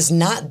fancy is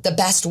not the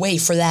best way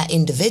for that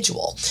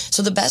individual.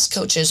 So the best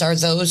coaches are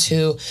those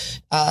who,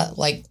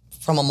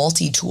 from a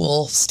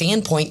multi-tool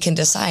standpoint, can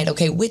decide,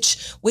 okay,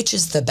 which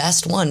is the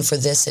best one for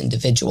this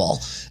individual.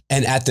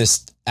 And at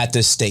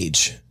this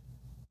stage,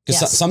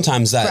 because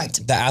sometimes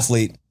the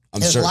athlete,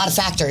 there's a lot of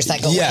factors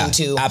that go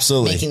into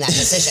making that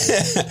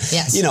decision.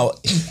 Yes.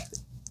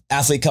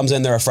 Athlete comes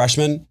in, they're a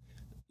freshman.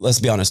 Let's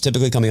be honest,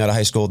 typically coming out of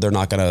high school, they're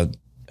not going to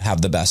have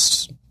the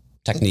best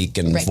technique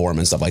and form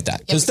and stuff like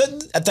that. Because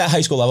at that high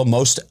school level,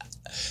 most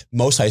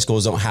high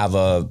schools don't have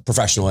a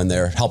professional in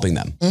there helping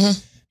them. Mm-hmm.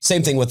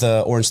 Same thing with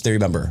the Orange Theory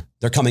member.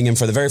 They're coming in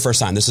for the very first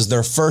time. This is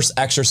their first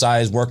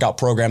exercise workout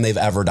program they've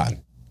ever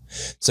done.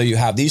 So you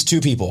have these 2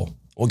 people.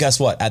 Well, guess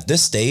what? At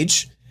this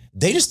stage,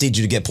 they just need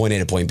you to get point A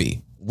to point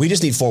B. We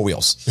just need 4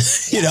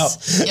 wheels,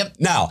 Yep.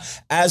 Now,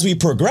 as we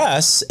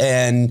progress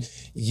and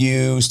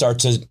you start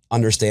to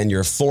understand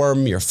your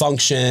form, your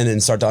function,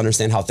 and start to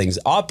understand how things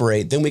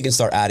operate, then we can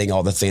start adding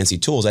all the fancy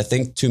tools. I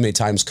think too many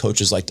times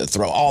coaches like to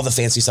throw all the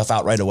fancy stuff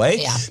out right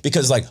away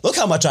because like, look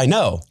how much I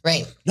know.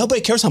 Right.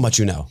 Nobody cares how much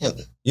you know,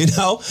 you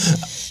know?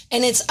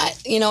 And it's,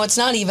 it's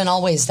not even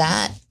always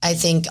that. I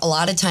think a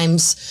lot of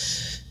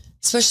times,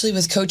 especially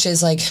with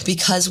coaches, like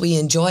because we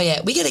enjoy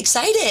it, we get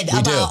excited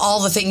about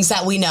all the things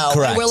that we know.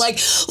 Correct. And we're like,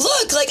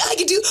 look, like I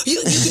could do, you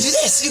could do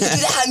this, you could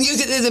do that. And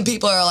then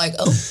people are like,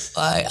 oh,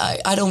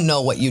 I don't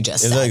know what you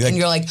just said. Like, and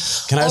you're like,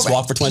 can I just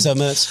walk for 27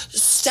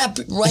 minutes? Step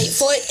right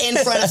foot in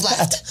front of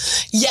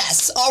left.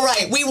 Yes. All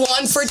right. We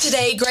won for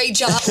today. Great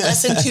job.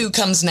 Lesson 2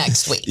 comes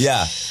next week.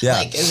 Yeah. Yeah.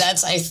 Like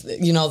that's, it's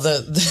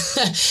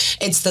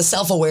the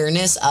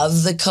self-awareness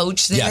of the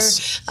coach there.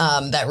 Yes.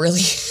 That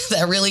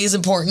really is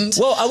important.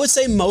 Well, I would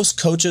say most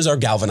coaches are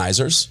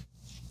galvanizers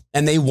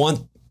and they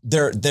want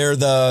they're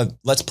the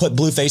let's put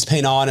blue face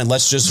paint on and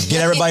let's just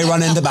get everybody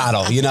running into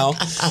battle, you know?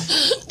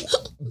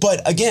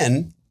 But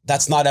again,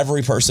 that's not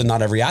every person,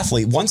 not every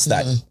athlete wants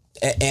that.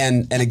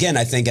 And again,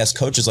 I think as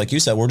coaches, like you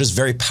said, we're just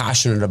very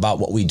passionate about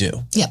what we do.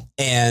 Yeah.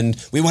 And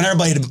we want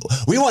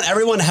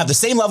everyone to have the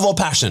same level of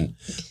passion.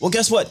 Well,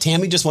 guess what?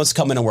 Tammy just wants to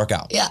come in and work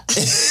out. Yeah.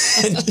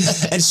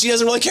 and she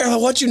doesn't really care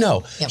about what you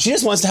know. Yep. She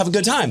just wants to have a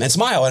good time and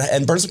smile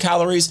and burn some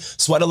calories,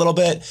 sweat a little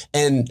bit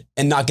and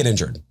not get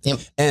injured. Yep.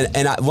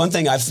 And one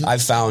thing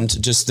I've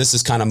found, just this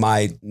is kind of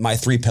my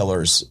 3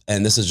 pillars.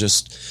 And this is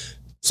just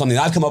something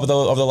that I've come up with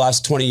over the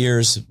last 20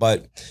 years,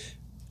 but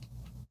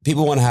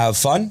people want to have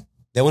fun.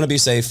 They want to be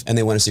safe and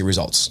they want to see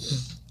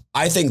results.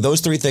 I think those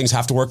 3 things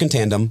have to work in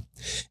tandem.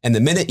 And the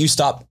minute you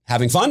stop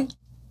having fun,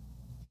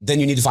 then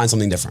you need to find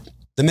something different.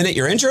 The minute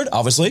you're injured,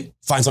 obviously,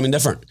 find something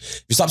different.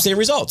 If you stop seeing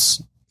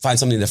results, find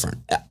something different.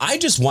 I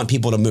just want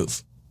people to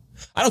move.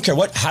 I don't care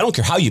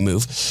how you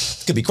move.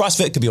 It could be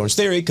CrossFit, it could be Orange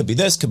Theory, it could be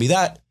this, could be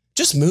that.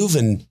 Just move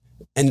and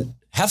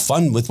have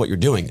fun with what you're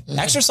doing. Mm-hmm.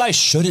 Exercise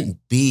shouldn't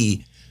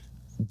be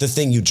the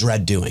thing you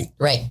dread doing.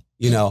 Right.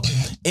 You know,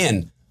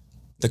 and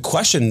the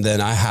question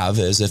then I have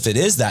is, if it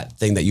is that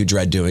thing that you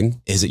dread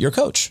doing, is it your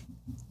coach?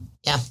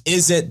 Yeah.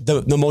 Is it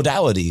the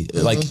modality?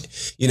 Mm-hmm. Like,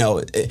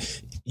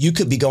 you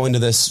could be going to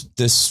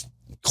this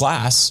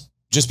class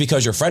just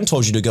because your friend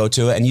told you to go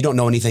to it and you don't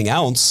know anything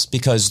else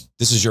because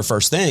this is your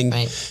first thing.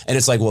 Right. And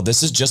it's like, well,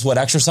 this is just what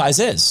exercise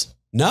is.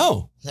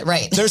 No.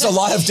 Right. There's a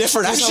lot of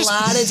different There's a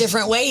lot of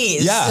different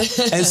ways. Yeah.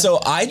 And so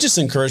I just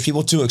encourage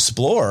people to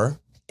explore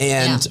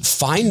and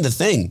find the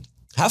thing.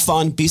 Have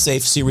fun, be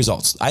safe, see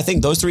results. I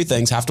think those 3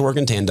 things have to work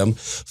in tandem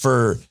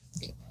for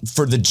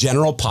the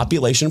general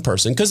population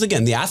person. Because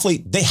again, the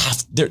athlete, they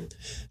have to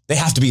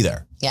be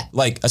there. Yeah.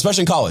 Like,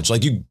 especially in college,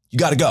 like you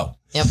got to go.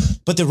 Yep.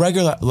 But the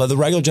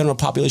regular general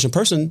population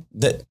person,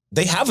 that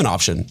they have an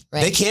option.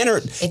 Right. They can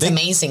it's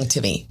amazing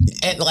to me.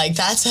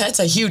 That's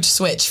a huge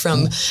switch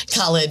from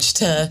college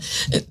to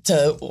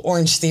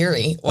Orange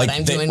Theory.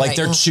 I'm doing right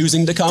they're now.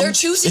 Choosing to come. They're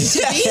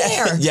choosing to be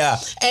there. Yeah.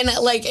 And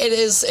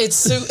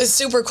it's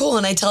super cool.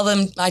 And I tell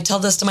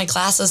this to my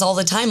classes all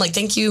the time. Like,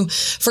 thank you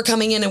for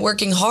coming in and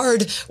working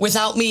hard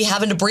without me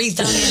having to breathe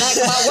down your neck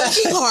about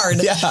working hard.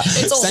 Yeah.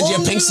 It's Send you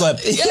a pink slip.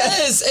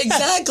 Yes,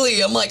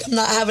 exactly. I'm like, I'm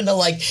not having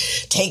to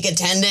take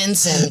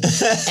attendance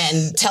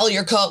and tell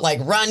your coach,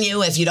 run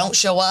you if you don't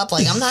show up.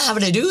 I'm not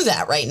having to do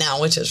that right now,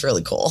 which is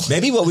really cool.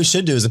 Maybe what we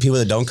should do is the people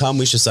that don't come,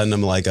 we should send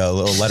them a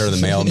little letter in the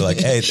mail and be like,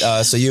 hey,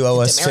 so you owe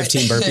us Demerit.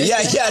 15 burpees.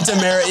 Yeah,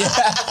 demerit.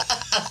 Yeah.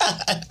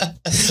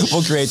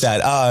 We'll create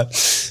that.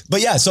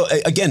 But yeah, so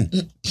again,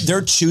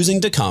 they're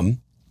choosing to come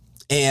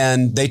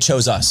and they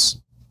chose us.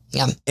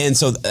 Yeah. And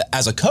so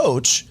as a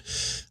coach,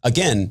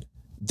 again,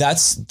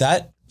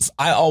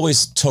 I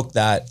always took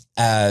that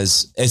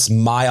as it's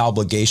my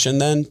obligation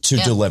then to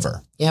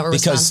deliver. You have a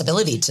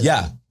responsibility to them.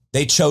 Yeah.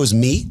 They chose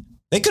me.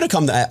 They could have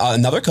come to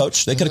another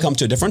coach. They could have come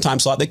to a different time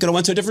slot. They could have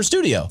went to a different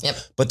studio. Yep.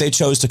 But they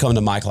chose to come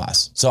to my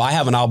class. So I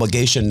have an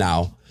obligation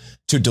now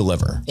to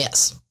deliver.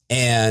 Yes.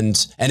 And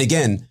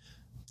again,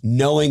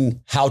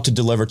 knowing how to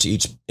deliver to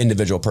each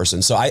individual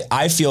person. So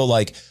I feel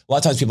like a lot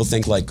of times people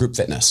think like group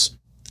fitness.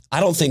 I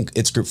don't think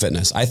it's group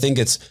fitness. I think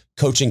it's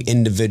coaching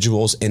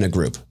individuals in a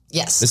group.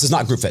 Yes. This is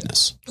not group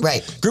fitness.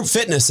 Right. Group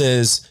fitness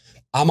is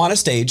I'm on a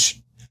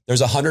stage.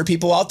 There's 100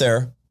 people out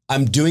there.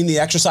 I'm doing the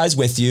exercise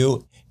with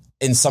you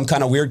in some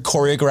kind of weird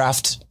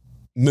choreographed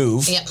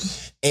move. Yep.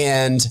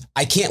 And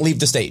I can't leave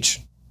the stage.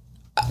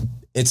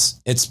 It's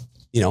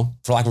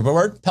for lack of a better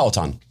word,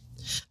 Peloton.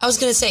 I was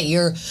going to say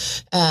you're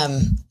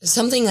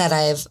something that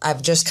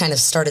I've just kind of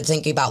started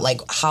thinking about,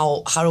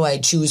 how do I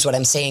choose what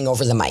I'm saying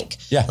over the mic?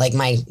 Yeah.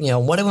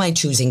 What am I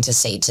choosing to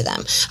say to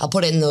them? I'll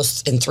put it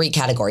in 3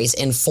 categories: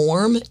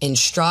 inform,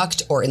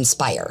 instruct, or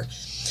inspire.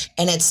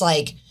 And it's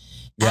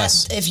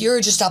yes. If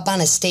you're just up on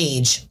a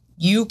stage,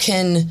 you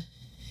can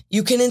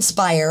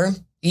inspire,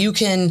 you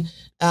can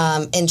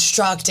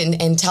instruct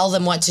and tell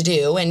them what to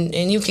do, and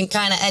you can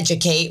kind of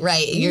educate,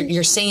 right?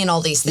 You're saying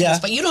all these things,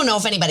 but you don't know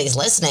if anybody's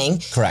listening.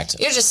 Correct.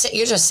 You're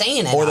just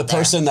saying it. Or the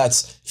person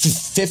that's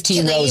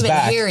 15 rows back. Can they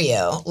even hear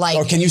you?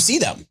 Or can you see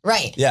them?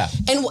 Right. Yeah.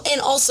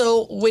 And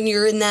also when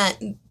you're in that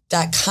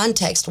that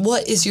context,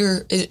 what is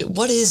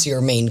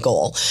your main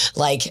goal?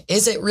 Like,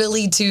 is it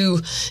really to,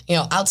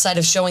 outside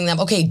of showing them,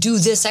 okay, do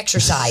this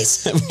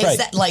exercise? Right. Is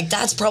that like,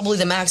 that's probably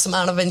the max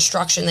amount of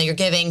instruction that you're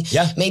giving.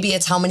 Yeah. Maybe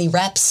it's how many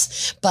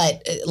reps,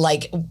 but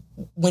like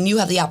when you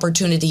have the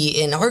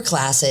opportunity in our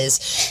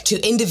classes to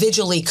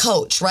individually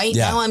coach, right?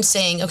 Yeah. Now I'm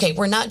saying, okay,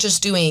 we're not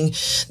just doing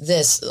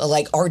this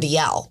like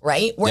RDL,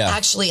 right? We're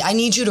actually, I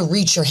need you to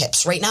reach your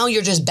hips. Right now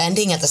you're just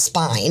bending at the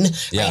spine,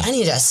 right? I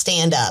need you to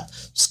stand up,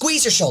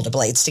 squeeze your shoulder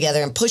blades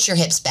together and push your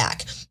hips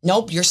back.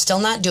 Nope, you're still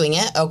not doing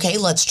it. Okay,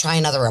 let's try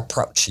another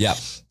approach. Yeah.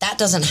 That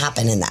doesn't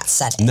happen in that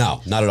setting.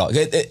 No, not at all.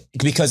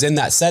 Because in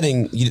that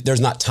setting, there's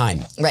not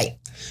time. Right.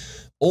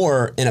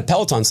 Or in a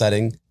Peloton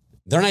setting,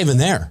 they're not even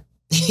there.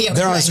 Yeah,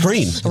 they're on a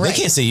screen. Right.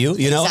 They can't see you,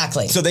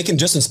 Exactly. So they can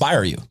just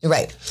inspire you.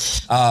 Right.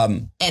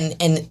 And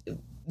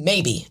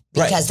maybe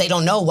because they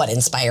don't know what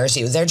inspires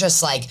you. They're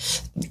just like,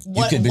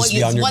 what they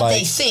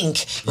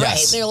think, right?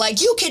 Yes. They're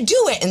like, you could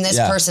do it. And this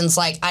person's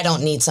like, I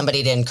don't need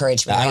somebody to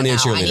encourage me. I don't need a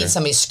cheerleader. I need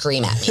somebody to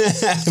scream at me.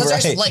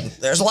 Because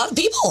there's a lot of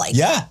people like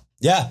that.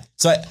 Yeah.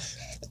 So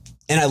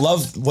I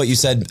love what you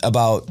said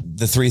about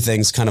the three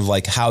things, kind of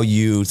like how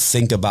you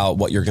think about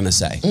what you're going to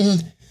say.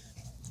 Mm-hmm.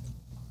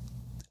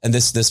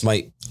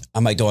 And I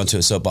might go into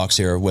a soapbox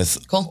here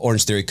with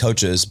Orange Theory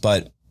coaches,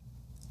 but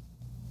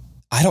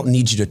I don't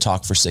need you to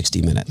talk for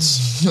 60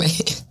 minutes.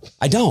 Right.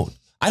 I don't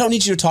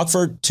need you to talk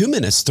for 2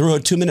 minutes through a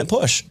 2-minute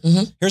push.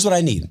 Mm-hmm. Here's what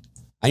I need.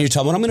 I need you to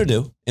tell me what I'm going to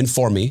do,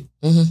 inform me.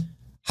 Mm-hmm.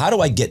 How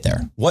do I get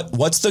there?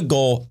 What's the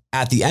goal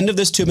at the end of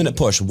this 2-minute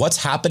push? What's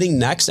happening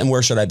next and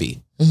where should I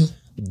be? Mm-hmm.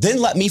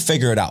 Then let me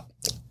figure it out.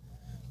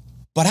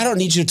 But I don't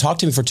need you to talk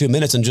to me for 2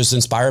 minutes and just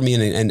inspire me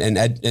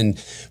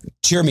and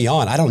cheer me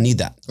on. I don't need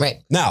that.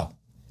 Right. Now,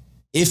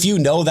 if you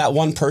know that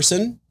one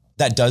person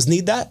that does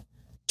need that,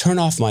 turn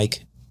off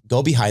mic,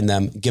 go behind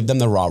them, give them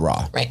the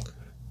rah-rah. Right.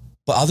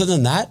 But other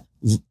than that,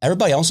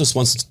 everybody else just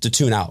wants to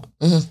tune out.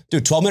 Mm-hmm.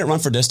 Dude, 12-minute run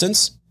for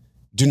distance.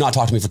 Do not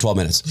talk to me for 12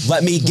 minutes.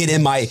 Let me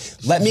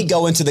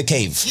go into the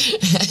cave.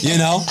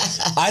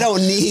 I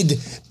don't need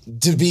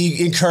to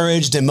be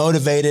encouraged and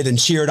motivated and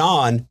cheered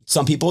on.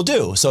 Some people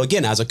do. So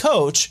again, as a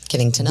coach,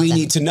 getting to know we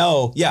need to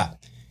know,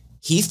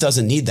 Heath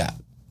doesn't need that.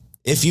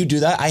 If you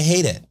do that, I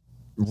hate it.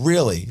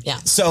 Really. Yeah.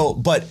 So,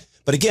 but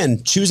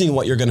again, choosing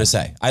what you're going to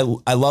say.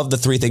 I love the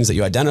three things that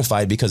you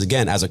identified because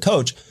again, as a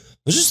coach,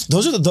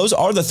 those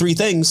are the three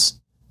things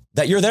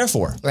that you're there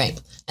for.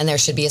 Right. And there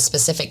should be a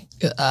specific,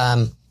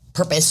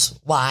 purpose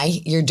why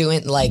you're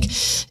doing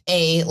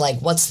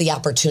what's the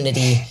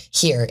opportunity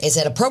here? Is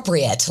it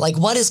appropriate? Like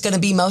what is going to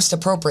be most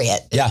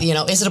appropriate? Yeah.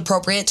 Is it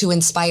appropriate to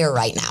inspire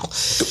right now?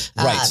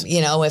 Right.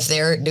 If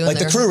they're doing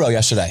the crew row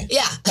yesterday.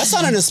 Yeah. That's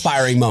not an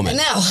inspiring moment.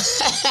 No.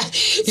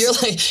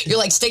 you're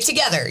like stick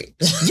together.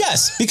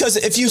 Yes. Because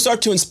if you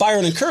start to inspire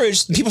and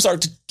encourage, people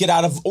start to get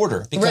out of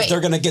order because they're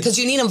going to get, because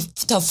you need them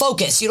to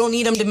focus. You don't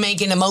need them to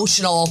make an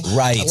emotional,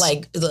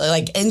 like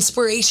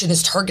inspiration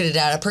is targeted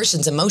at a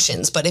person's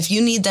emotions. But if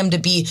you need them to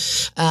be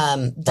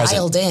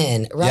dialed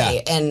in,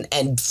 right,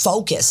 and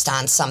focused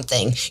on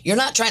something. You're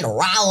not trying to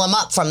rile them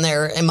up from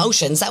their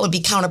emotions. That would be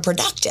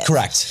counterproductive.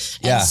 Correct.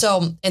 Yeah.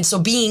 And so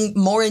being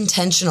more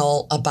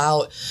intentional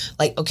about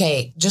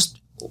okay, just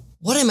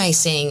what am I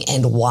saying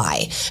and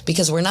why?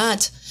 Because we're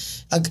not.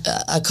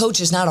 A coach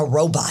is not a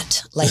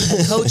robot. Like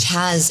a coach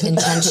has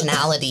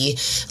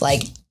intentionality.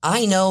 Like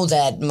I know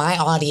that my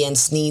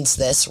audience needs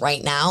this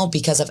right now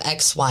because of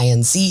X, Y,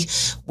 and Z,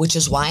 which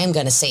is why I'm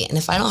going to say it. And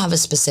if I don't have a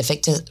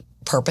specific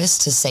purpose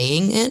to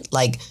saying it,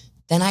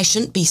 then I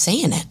shouldn't be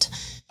saying it.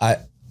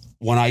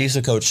 When I used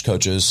to coach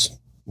coaches,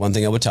 one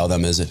thing I would tell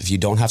them is if you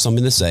don't have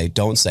something to say,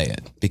 don't say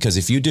it. Because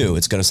if you do,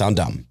 it's going to sound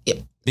dumb. Yep.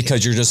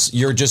 Because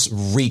you're just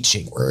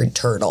reaching. Word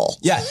turtle.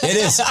 Yeah, it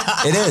is.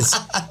 It is.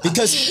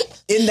 Because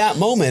in that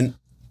moment,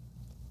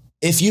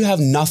 if you have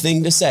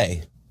nothing to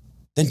say,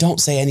 then don't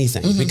say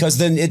anything. Mm-hmm. Because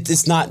then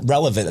it's not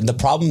relevant. And the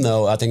problem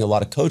though, I think a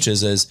lot of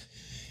coaches is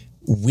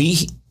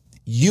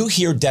you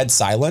hear dead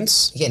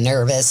silence. You get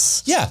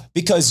nervous. Yeah,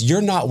 because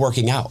you're not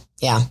working out.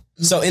 Yeah.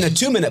 So in a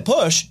 2-minute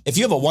push, if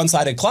you have a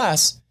one-sided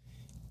class,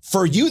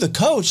 for you, the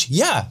coach,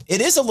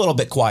 it is a little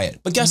bit quiet.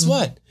 But guess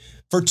what?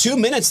 For 2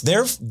 minutes,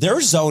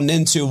 they're zoned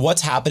into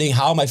what's happening.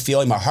 How am I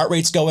feeling? My heart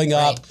rate's going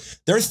up. Right.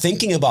 They're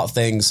thinking about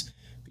things.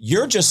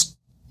 You're just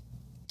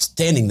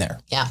standing there.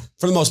 Yeah.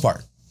 For the most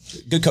part.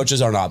 Good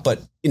coaches are not,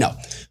 but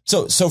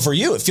so for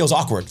you, it feels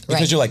awkward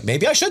because you're like,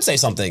 maybe I should say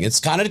something. It's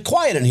kind of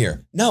quiet in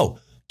here. No,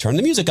 turn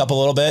the music up a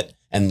little bit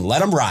and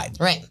let them ride.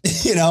 Right.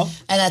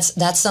 And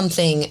that's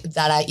something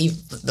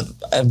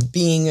that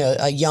being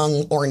a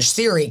young Orange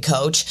Theory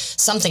coach,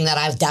 something that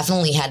I've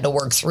definitely had to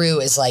work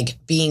through is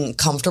being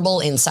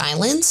comfortable in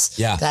silence.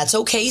 Yeah. That's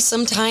okay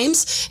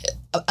sometimes.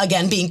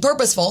 Again, being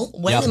purposeful.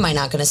 When am I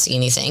not going to see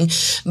anything?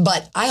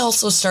 But I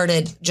also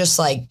started just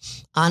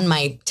on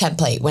my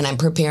template when I'm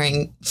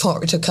preparing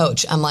to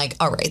coach, I'm like,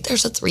 all right,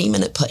 there's a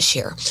 3-minute push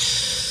here.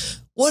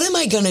 What am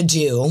I going to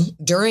do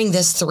during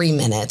this 3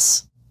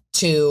 minutes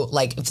to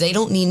like, if they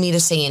don't need me to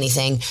say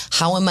anything,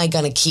 how am I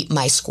going to keep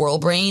my squirrel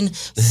brain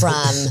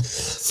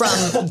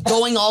from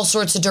going all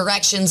sorts of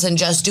directions and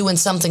just doing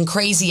something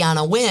crazy on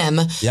a whim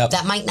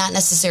that might not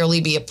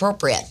necessarily be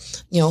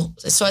appropriate? You know,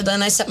 so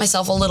then I set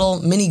myself a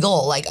little mini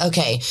goal, like,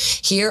 okay,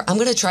 here, I'm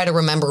going to try to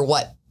remember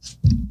what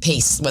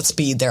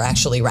speed they're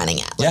actually running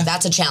at. Like,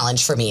 that's a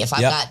challenge for me. If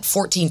I've got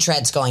 14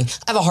 treads going,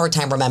 I have a hard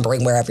time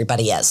remembering where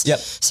everybody is.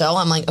 So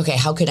I'm like, okay,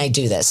 how can I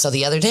do this? So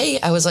the other day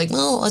I was like,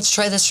 well, let's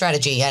try this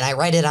strategy. And I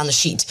write it on the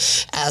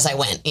sheet as I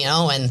went, you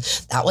know, and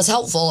that was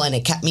helpful. And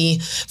it kept me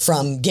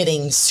from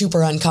getting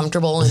super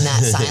uncomfortable in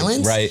that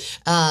silence.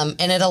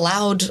 And it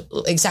allowed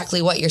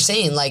exactly what you're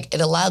saying. Like,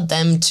 it allowed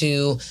them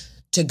to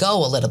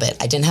go a little bit.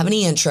 I didn't have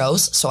any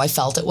intros, so I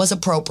felt it was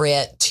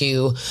appropriate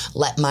to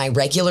let my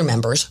regular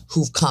members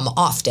who've come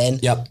often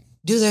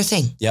do their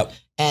thing.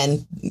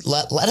 And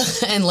let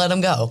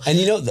them go. And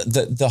you know,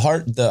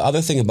 the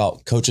other thing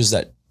about coaches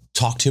that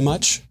talk too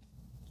much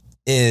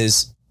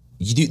is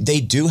they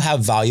do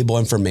have valuable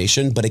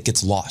information, but it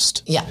gets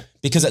lost.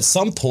 Because at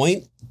some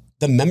point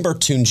the member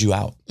tunes you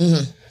out.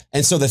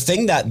 And so the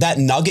thing that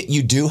nugget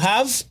you do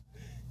have,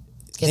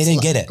 they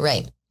didn't get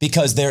it.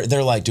 Because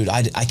they're like, dude,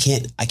 I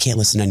can't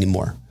listen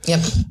anymore.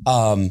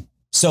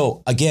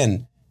 So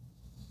again,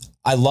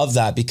 I love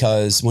that,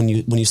 because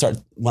when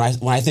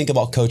I think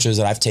about coaches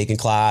that I've taken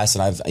class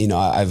and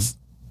I've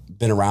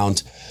been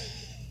around,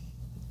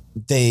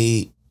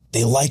 they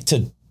like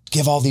to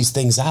give all these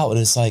things out, and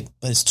it's like,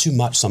 but it's too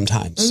much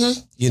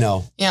sometimes, you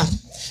know?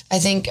 I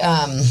think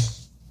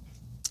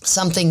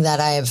something that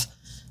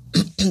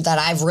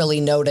I've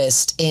really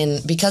noticed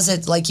because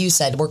it, like you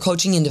said, we're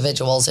coaching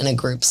individuals in a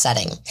group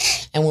setting.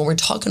 And when we're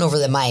talking over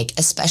the mic,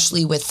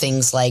 especially with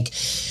things like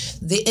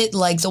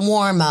the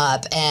warm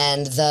up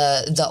and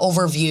the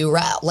overview,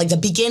 like the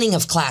beginning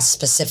of class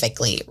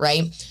specifically,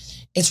 right?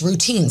 It's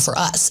routine for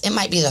us. It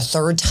might be the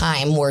third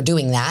time we're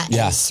doing that in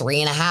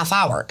 3.5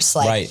 hours.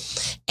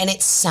 And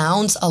it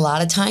sounds a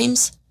lot of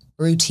times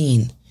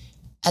routine.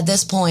 At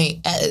this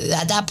point,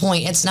 at that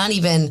point, it's not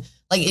even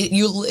like it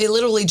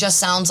literally just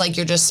sounds like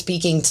you're just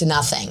speaking to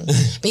nothing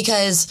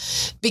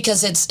because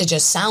it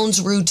just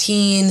sounds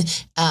routine.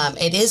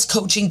 It is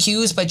coaching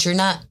cues, but you're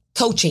not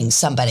coaching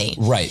somebody.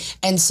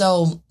 And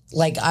so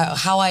like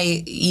how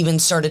I even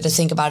started to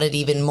think about it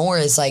even more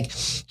is like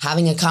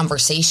having a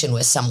conversation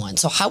with someone.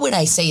 So how would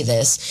I say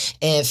this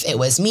if it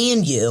was me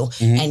and you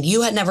and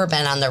you had never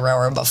been on the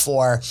rower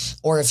before,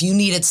 or if you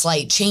needed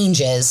slight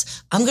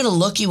changes? I'm going to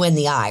look you in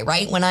the eye,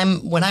 right? When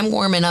I'm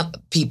warming up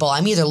people,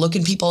 I'm either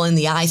looking people in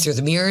the eye through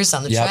the mirrors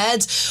on the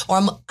treads, or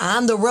I'm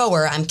on the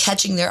rower, I'm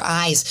catching their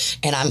eyes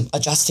and I'm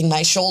adjusting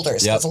my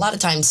shoulders. Because a lot of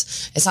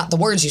times it's not the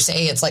words you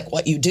say, it's like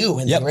what you do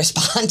and they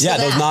respond to that.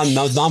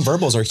 Those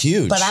nonverbals are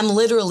huge. But I'm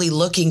literally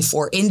looking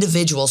for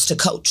individuals to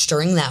coach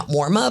during that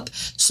warm up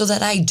so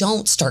that I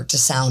don't start to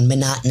sound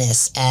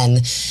monotonous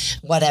and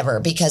whatever,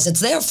 because it's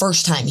their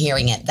first time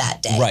hearing it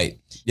that day.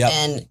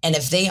 And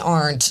if they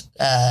aren't,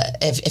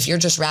 if you're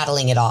just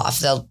rattling it off,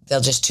 they'll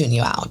just tune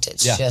you out.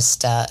 It's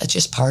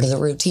just part of the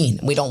routine.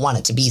 We don't want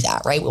it to be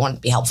that, right? We want it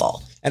to be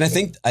helpful. And I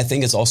think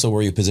it's also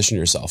where you position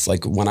yourself.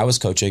 Like when I was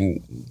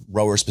coaching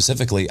rowers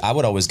specifically, I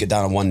would always get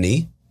down on one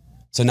knee.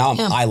 So now I'm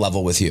eye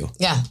level with you.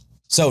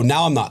 So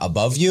now I'm not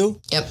above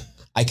you.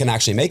 I can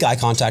actually make eye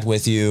contact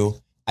with you.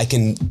 I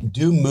can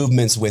do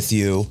movements with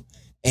you.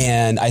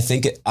 And I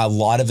think a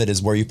lot of it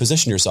is where you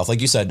position yourself. Like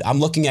you said,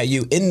 I'm looking at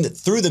you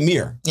through the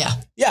mirror.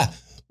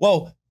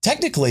 Well,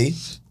 technically,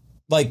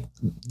 like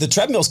the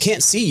treadmills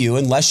can't see you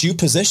unless you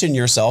position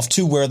yourself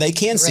to where they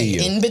can see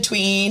you. In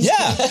between.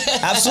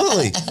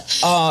 Absolutely.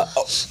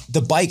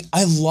 The bike,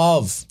 I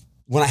love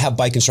when I have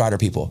bike and strider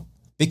people,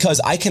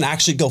 because I can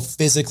actually go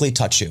physically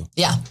touch you.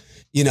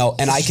 You know,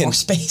 and I can more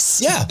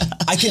space.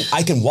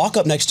 I can walk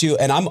up next to you,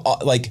 and I'm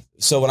like,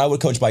 so when I would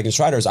coach bike and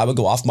striders, I would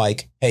go off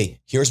mic. Hey,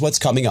 here's what's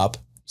coming up.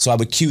 So I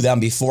would cue them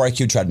before I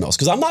cue treadmills,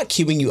 because I'm not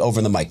cueing you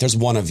over the mic. There's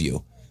one of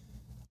you.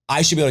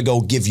 I should be able to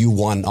go give you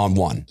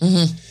one-on-one.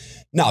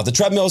 Now the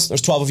treadmills,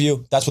 there's 12 of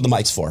you. That's what the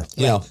mic's for,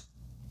 you know.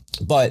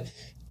 But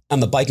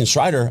on the bike and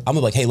strider, I'm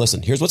like, hey,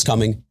 listen, here's what's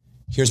coming.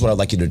 Here's what I'd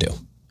like you to do.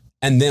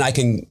 And then I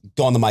can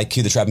go on the mic,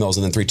 cue the treadmills,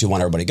 and then 3, 2,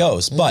 1, everybody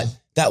goes. But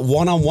that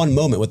one-on-one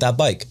moment with that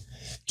bike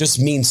just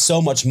means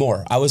so much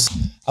more. I was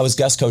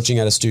guest coaching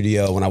at a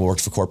studio when I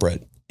worked for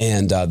corporate,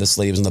 and this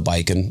lady was on the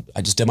bike, and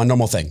I just did my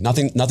normal thing.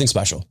 Nothing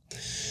special.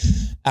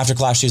 After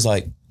class, she's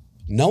like,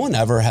 no one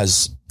ever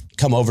has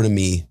come over to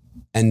me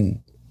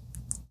and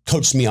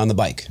coached me on the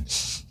bike.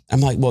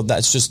 I'm like, well,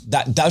 that's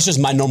just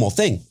my normal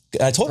thing.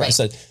 And I told her, I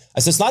said,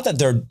 it's not that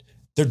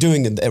they're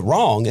doing it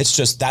wrong. It's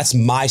just, that's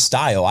my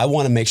style. I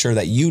want to make sure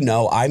that you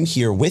know I'm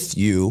here with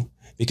you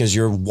because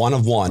you're one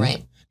of one,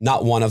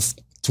 not one of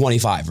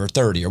 25 or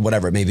 30 or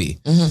whatever it may be.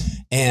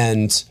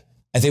 And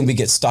I think we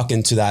get stuck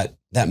into that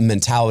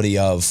mentality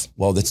of,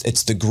 well,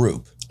 it's the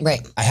group.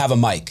 I have a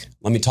mic.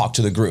 Let me talk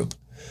to the group.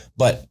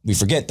 But we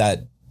forget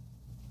that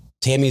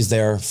Tammy's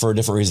there for a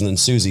different reason than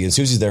Susie, and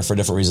Susie's there for a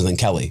different reason than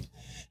Kelly.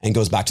 And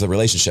goes back to the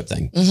relationship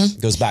thing.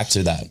 Goes back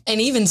to that.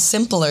 And even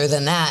simpler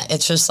than that,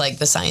 it's just like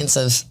the science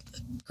of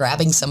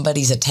grabbing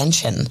somebody's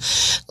attention.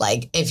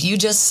 Like if you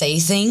just say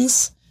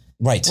things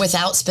right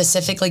without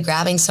specifically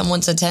grabbing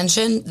someone's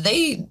attention,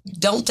 they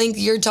don't think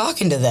you're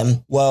talking to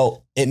them.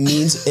 Well,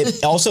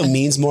 it also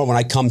means more when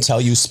I come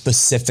tell you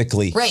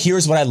specifically,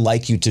 here's what I'd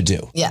like you to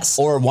do. Yes.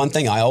 Or one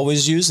thing I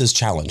always use is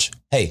challenge.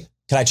 Hey,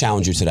 can I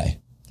challenge you today?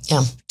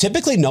 Yeah.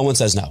 Typically no one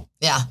says no.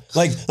 Yeah.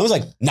 Like I was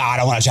like, nah, I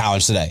don't want to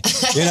challenge today.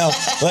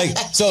 Like,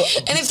 so.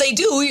 And if they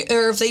do,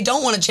 or if they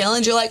don't want to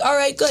challenge, you're like, all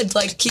right, good.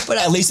 Like keep it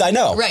up. At least I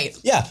know. Right.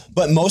 Yeah.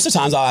 But most of the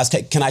times I'll ask,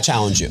 hey, can I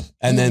challenge you?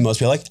 And then most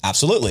people are like,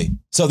 absolutely.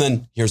 So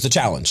then here's the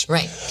challenge.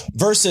 Right.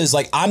 Versus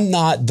like, I'm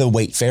not the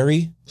weight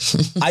fairy.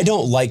 I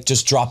don't like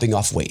just dropping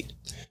off weight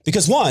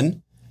because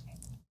one,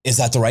 is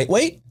that the right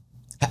weight?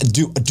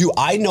 Do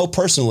I know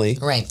personally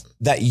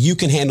that you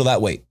can handle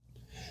that weight?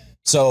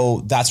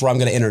 So that's where I'm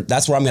going to enter.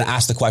 That's where I'm going to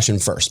ask the question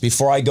first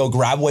before I go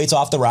grab weights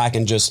off the rack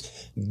and just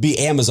be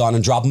Amazon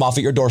and drop them off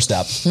at your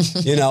doorstep.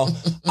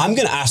 I'm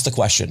going to ask the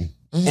question.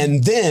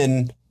 And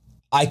then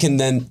I can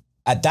then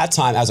at that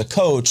time as a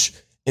coach,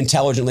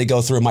 intelligently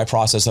go through my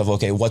process of,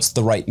 okay, what's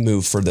the right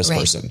move for this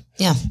person?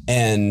 Yeah.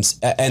 And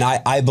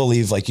I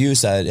believe, like you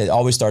said, it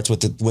always starts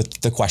with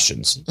the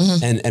questions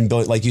and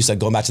like you said,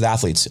 going back to the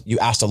athletes, you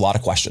asked a lot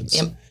of questions,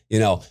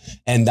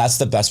 and that's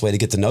the best way to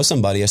get to know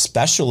somebody,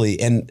 especially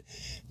in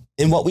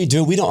what we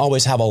do. We don't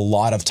always have a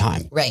lot of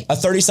time. Right. A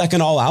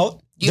 30-second all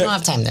out. You don't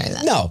have time during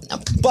that. No,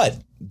 but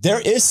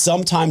there is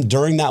some time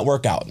during that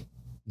workout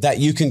that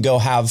you can go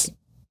have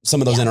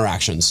some of those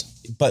interactions.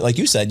 But like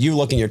you said, you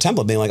look in your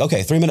template being like,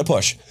 okay, 3-minute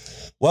push.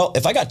 Well,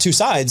 if I got two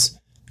sides,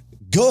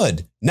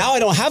 good. Now I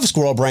don't have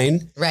squirrel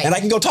brain and I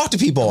can go talk to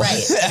people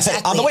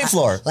on the weight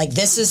floor. Like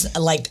this is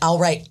like, I'll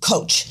write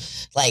coach.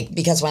 Like,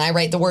 because when I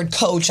write the word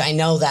coach, I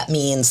know that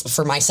means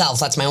for myself,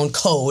 that's my own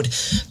code.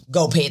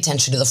 Go pay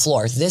attention to the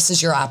floor. This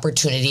is your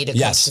opportunity to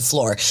coach the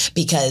floor,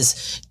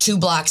 because 2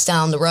 blocks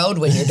down the road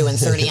when you're doing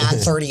 30 on,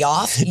 30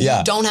 off,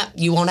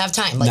 you won't have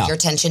time. Like your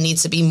attention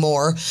needs to be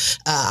more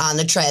on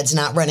the treads,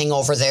 not running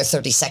over their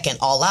 30-second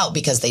all out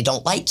because they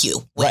don't like you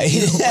when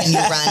you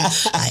run.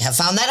 I have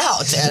found that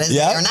out.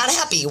 They're not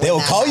happy. They will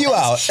call you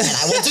out. And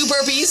I will do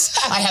burpees.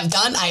 I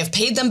have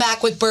paid them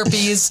back with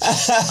burpees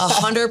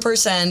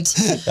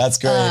 100%. That's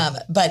great.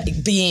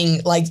 But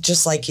being like,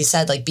 just like you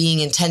said, like being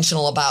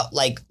intentional about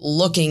like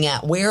looking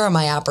at where are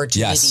my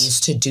opportunities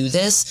to do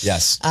this.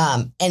 Yes.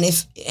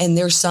 And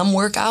there's some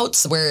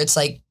workouts where it's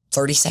like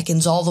 30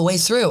 seconds all the way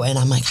through. And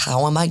I'm like,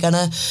 how am I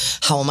gonna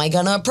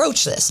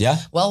approach this? Yeah.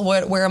 Well,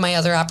 where are my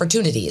other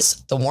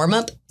opportunities? The warm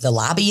up, the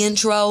lobby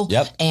intro,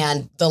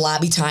 and the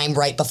lobby time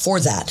right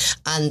before that.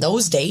 On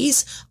those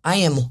days, I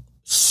am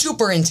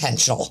super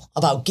intentional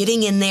about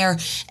getting in there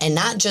and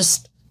not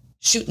just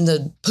shooting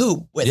the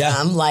poop with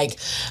them. Like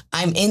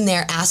I'm in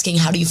there asking,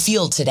 how do you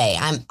feel today?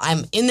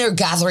 I'm in there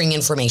gathering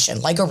information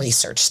like a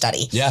research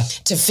study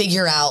to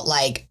figure out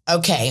like,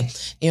 okay,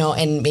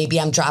 and maybe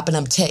I'm dropping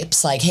them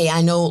tips like, hey,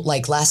 I know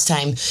like last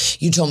time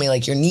you told me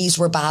like your knees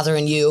were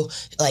bothering you.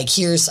 Like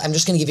I'm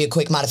just going to give you a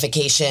quick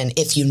modification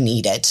if you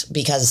need it,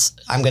 because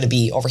I'm going to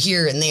be over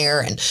here and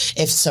there. And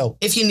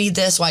if you need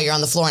this while you're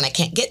on the floor and I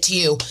can't get to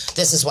you,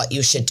 this is what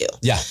you should do.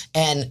 Yeah.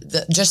 And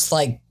just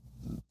like,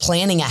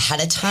 planning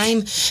ahead of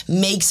time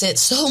makes it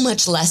so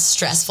much less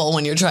stressful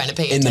when you're trying to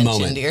pay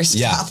attention to your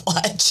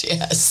stopwatch.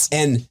 Yes.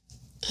 And,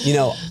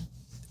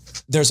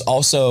 there's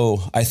also,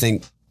 I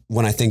think,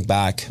 when I think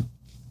back,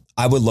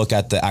 I would look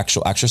at the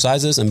actual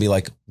exercises and be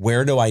like,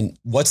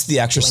 what's the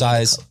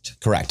exercise?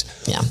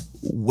 Correct. Yeah.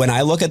 When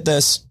I look at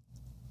this,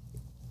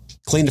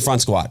 clean to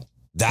front squat.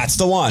 That's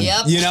the one,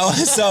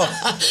 so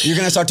you're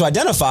going to start to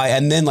identify.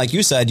 And then, like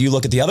you said, you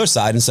look at the other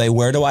side and say,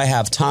 where do I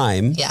have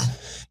time? Yeah.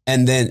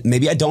 And then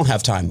maybe I don't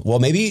have time. Well,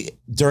 maybe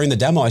during the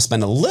demo, I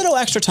spend a little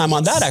extra time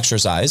on that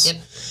exercise.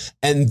 Yep.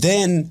 And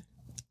then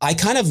I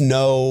kind of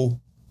know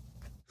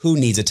who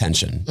needs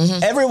attention.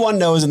 Mm-hmm. Everyone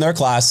knows in their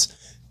class,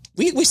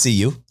 we see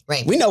you.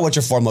 Right. We know what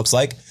your form looks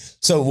like.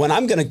 So when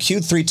I'm going to cue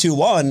 3, 2,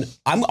 1,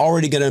 I'm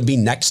already going to be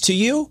next to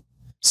you.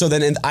 So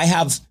then I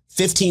have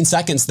 15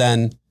 seconds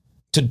then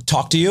to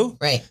talk to you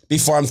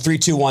before I'm 3,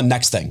 2, 1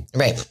 next thing.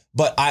 Right.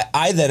 But I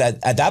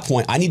at that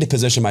point, I need to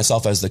position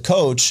myself as the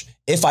coach.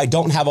 If I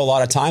don't have a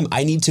lot of time,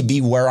 I need to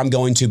be where I'm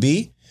going to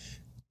be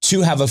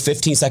to have a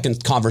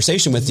 15-second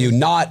conversation with you,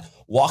 not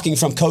walking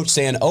from coach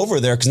stand over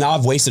there, because now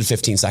I've wasted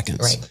 15 seconds.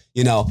 Right.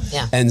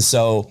 Yeah. And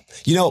so,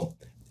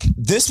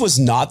 this was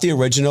not the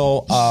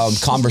original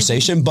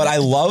conversation, but I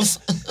love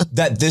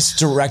that this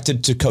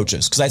directed to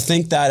coaches, because I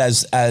think that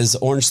as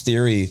Orange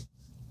Theory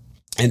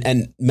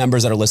and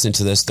members that are listening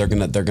to this, they're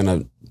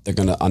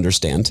gonna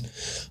understand.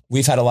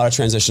 We've had a lot of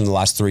transition in the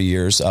last 3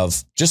 years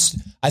of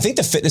I think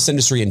the fitness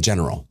industry in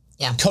general,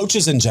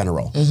 coaches in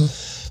general.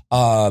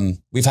 Mm-hmm.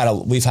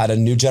 We've had a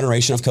new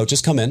generation of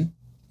coaches come in.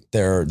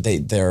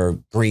 They're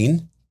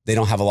green. They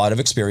don't have a lot of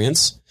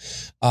experience.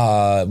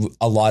 A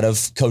lot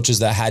of coaches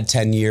that had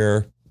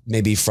tenure,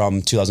 maybe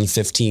from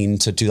 2015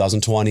 to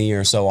 2020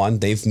 or so on,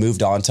 they've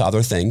moved on to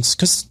other things,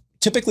 because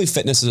typically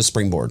fitness is a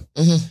springboard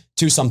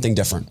to something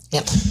different.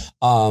 Yep.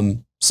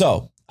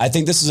 So I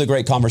think this is a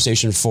great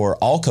conversation for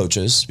all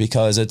coaches,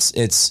 because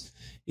it's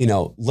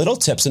little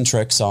tips and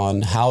tricks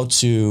on how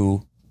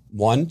to,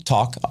 one,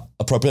 talk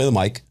appropriately on the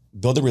mic,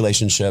 build the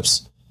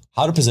relationships,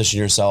 how to position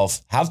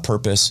yourself, have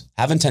purpose,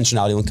 have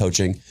intentionality when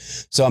coaching.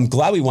 So I'm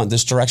glad we went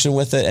this direction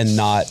with it and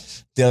not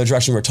the other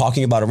direction we were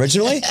talking about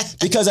originally,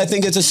 because I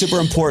think it's a super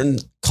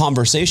important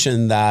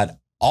conversation that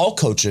all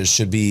coaches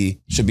should be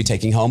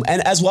taking home,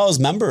 and as well as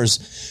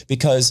members,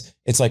 because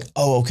it's like,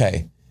 oh,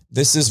 okay,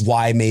 this is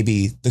why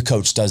maybe the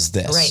coach does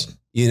this. Right.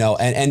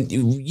 And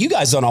you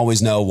guys don't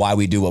always know why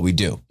we do what we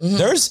do.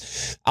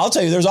 Mm-hmm. I'll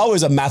tell you, there's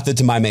always a method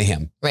to my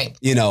mayhem. Right.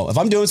 If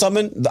I'm doing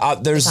something,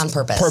 there's it's on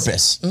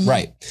purpose. Mm-hmm.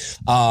 Right.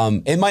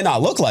 It might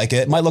not look like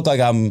it. It might look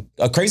like I'm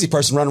a crazy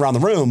person running around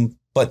the room,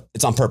 but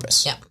it's on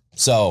purpose. Yeah.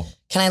 So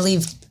can I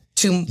leave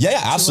two? Yeah,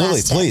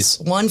 absolutely. Please.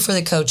 One for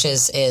the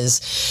coaches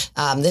is,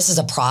 this is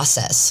a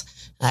process.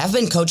 I've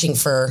been coaching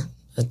for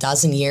a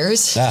dozen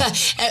years,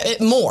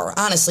 more,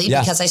 honestly,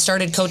 because I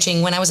started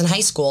coaching when I was in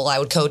high school. I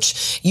would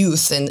coach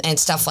youth and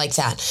stuff like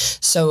that.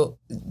 So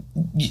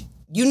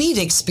you need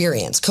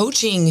experience.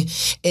 Coaching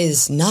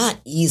is not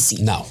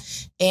easy. No.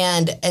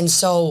 And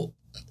so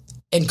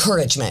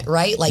encouragement,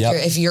 right? Like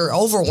if you're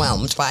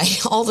overwhelmed by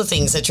all the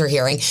things that you're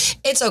hearing,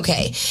 it's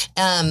okay.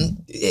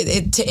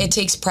 It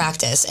takes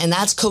practice, and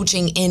that's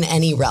coaching in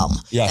any realm.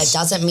 Yes. It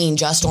doesn't mean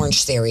just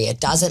Orange Theory. It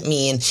doesn't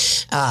mean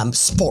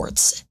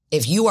sports.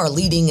 If you are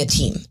leading a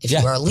team, if you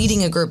are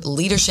leading a group,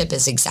 leadership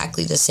is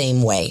exactly the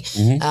same way.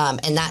 Mm-hmm.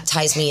 And that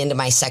ties me into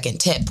my second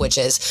tip, which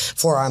is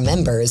for our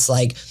members,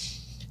 like,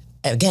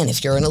 again,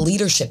 if you're in a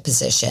leadership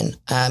position,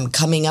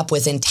 coming up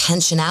with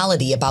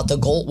intentionality about the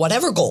goal,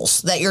 whatever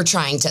goals that you're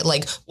trying to,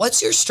 like,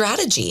 what's your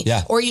strategy?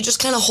 Yeah. Or are you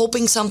just kind of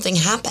hoping something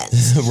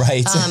happens?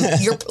 Right.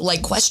 You're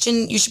like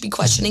you should be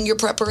questioning your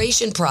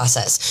preparation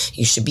process.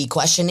 You should be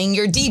questioning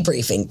your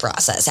debriefing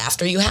process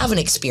after you have an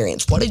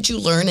experience. What did you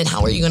learn and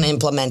how are you going to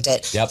implement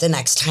it the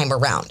next time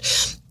around?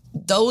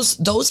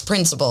 Those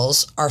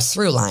principles are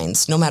through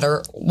lines, no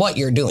matter what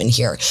you're doing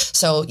here.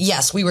 So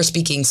yes, we were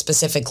speaking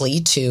specifically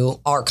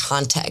to our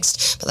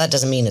context, but that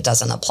doesn't mean it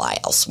doesn't apply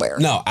elsewhere.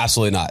 No,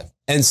 absolutely not.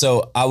 And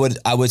so I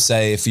would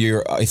say if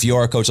you're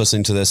a coach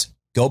listening to this,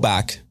 go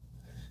back,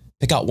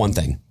 pick out one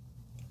thing.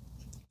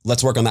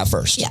 Let's work on that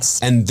first.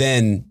 Yes. And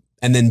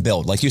then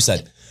build. Like you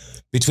said,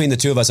 between the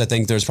two of us, I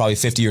think there's probably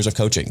 50 years of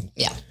coaching.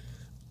 Yeah.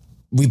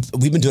 We've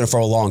been doing it for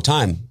a long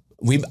time.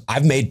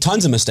 I've made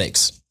tons of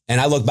mistakes. And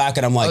I look back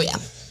and I'm like,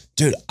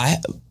 dude, I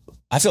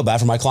feel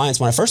bad for my clients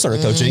when I first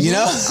started coaching, Oh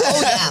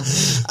yeah.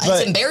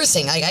 It's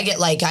embarrassing.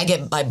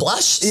 I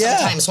blush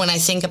sometimes when I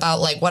think about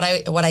like what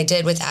I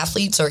did with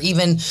athletes, or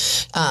even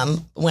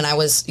when I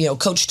was,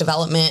 coach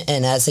development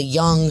and as a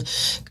young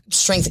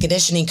strength and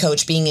conditioning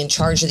coach, being in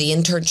charge of the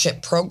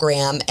internship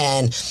program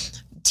and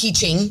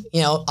teaching,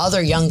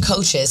 other young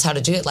coaches how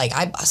to do it. Like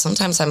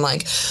sometimes I'm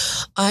like,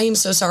 I am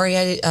so sorry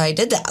I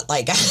did that.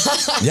 Like,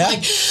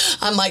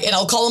 I'm like, and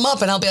I'll call them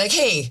up and I'll be like,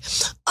 hey,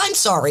 I'm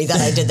sorry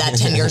that I did that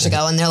 10 years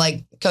ago. And they're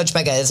like, Coach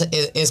Rebekah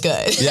is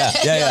good.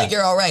 Yeah. Like,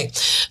 you're all right.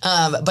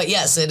 But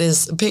yes, it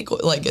is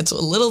it's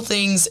little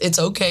things. It's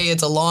okay.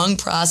 It's a long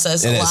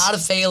process, a lot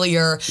of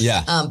failure.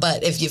 Yeah.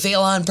 But if you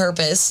fail on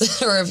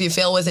purpose or if you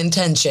fail with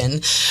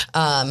intention,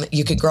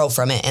 you could grow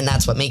from it. And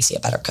that's what makes you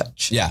a better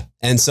coach. Yeah.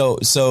 And so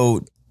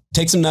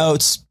take some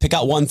notes, pick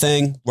out one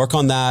thing, work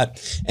on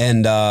that.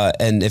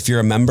 And if you're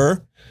a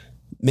member,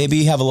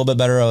 maybe have a little bit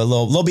better, a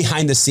little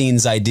behind the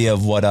scenes idea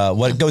of what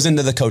goes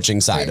into the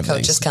coaching side of things. Where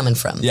the coach is coming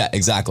from. Yeah,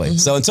 exactly. Mm-hmm.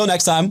 So until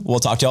next time, we'll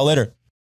talk to y'all later.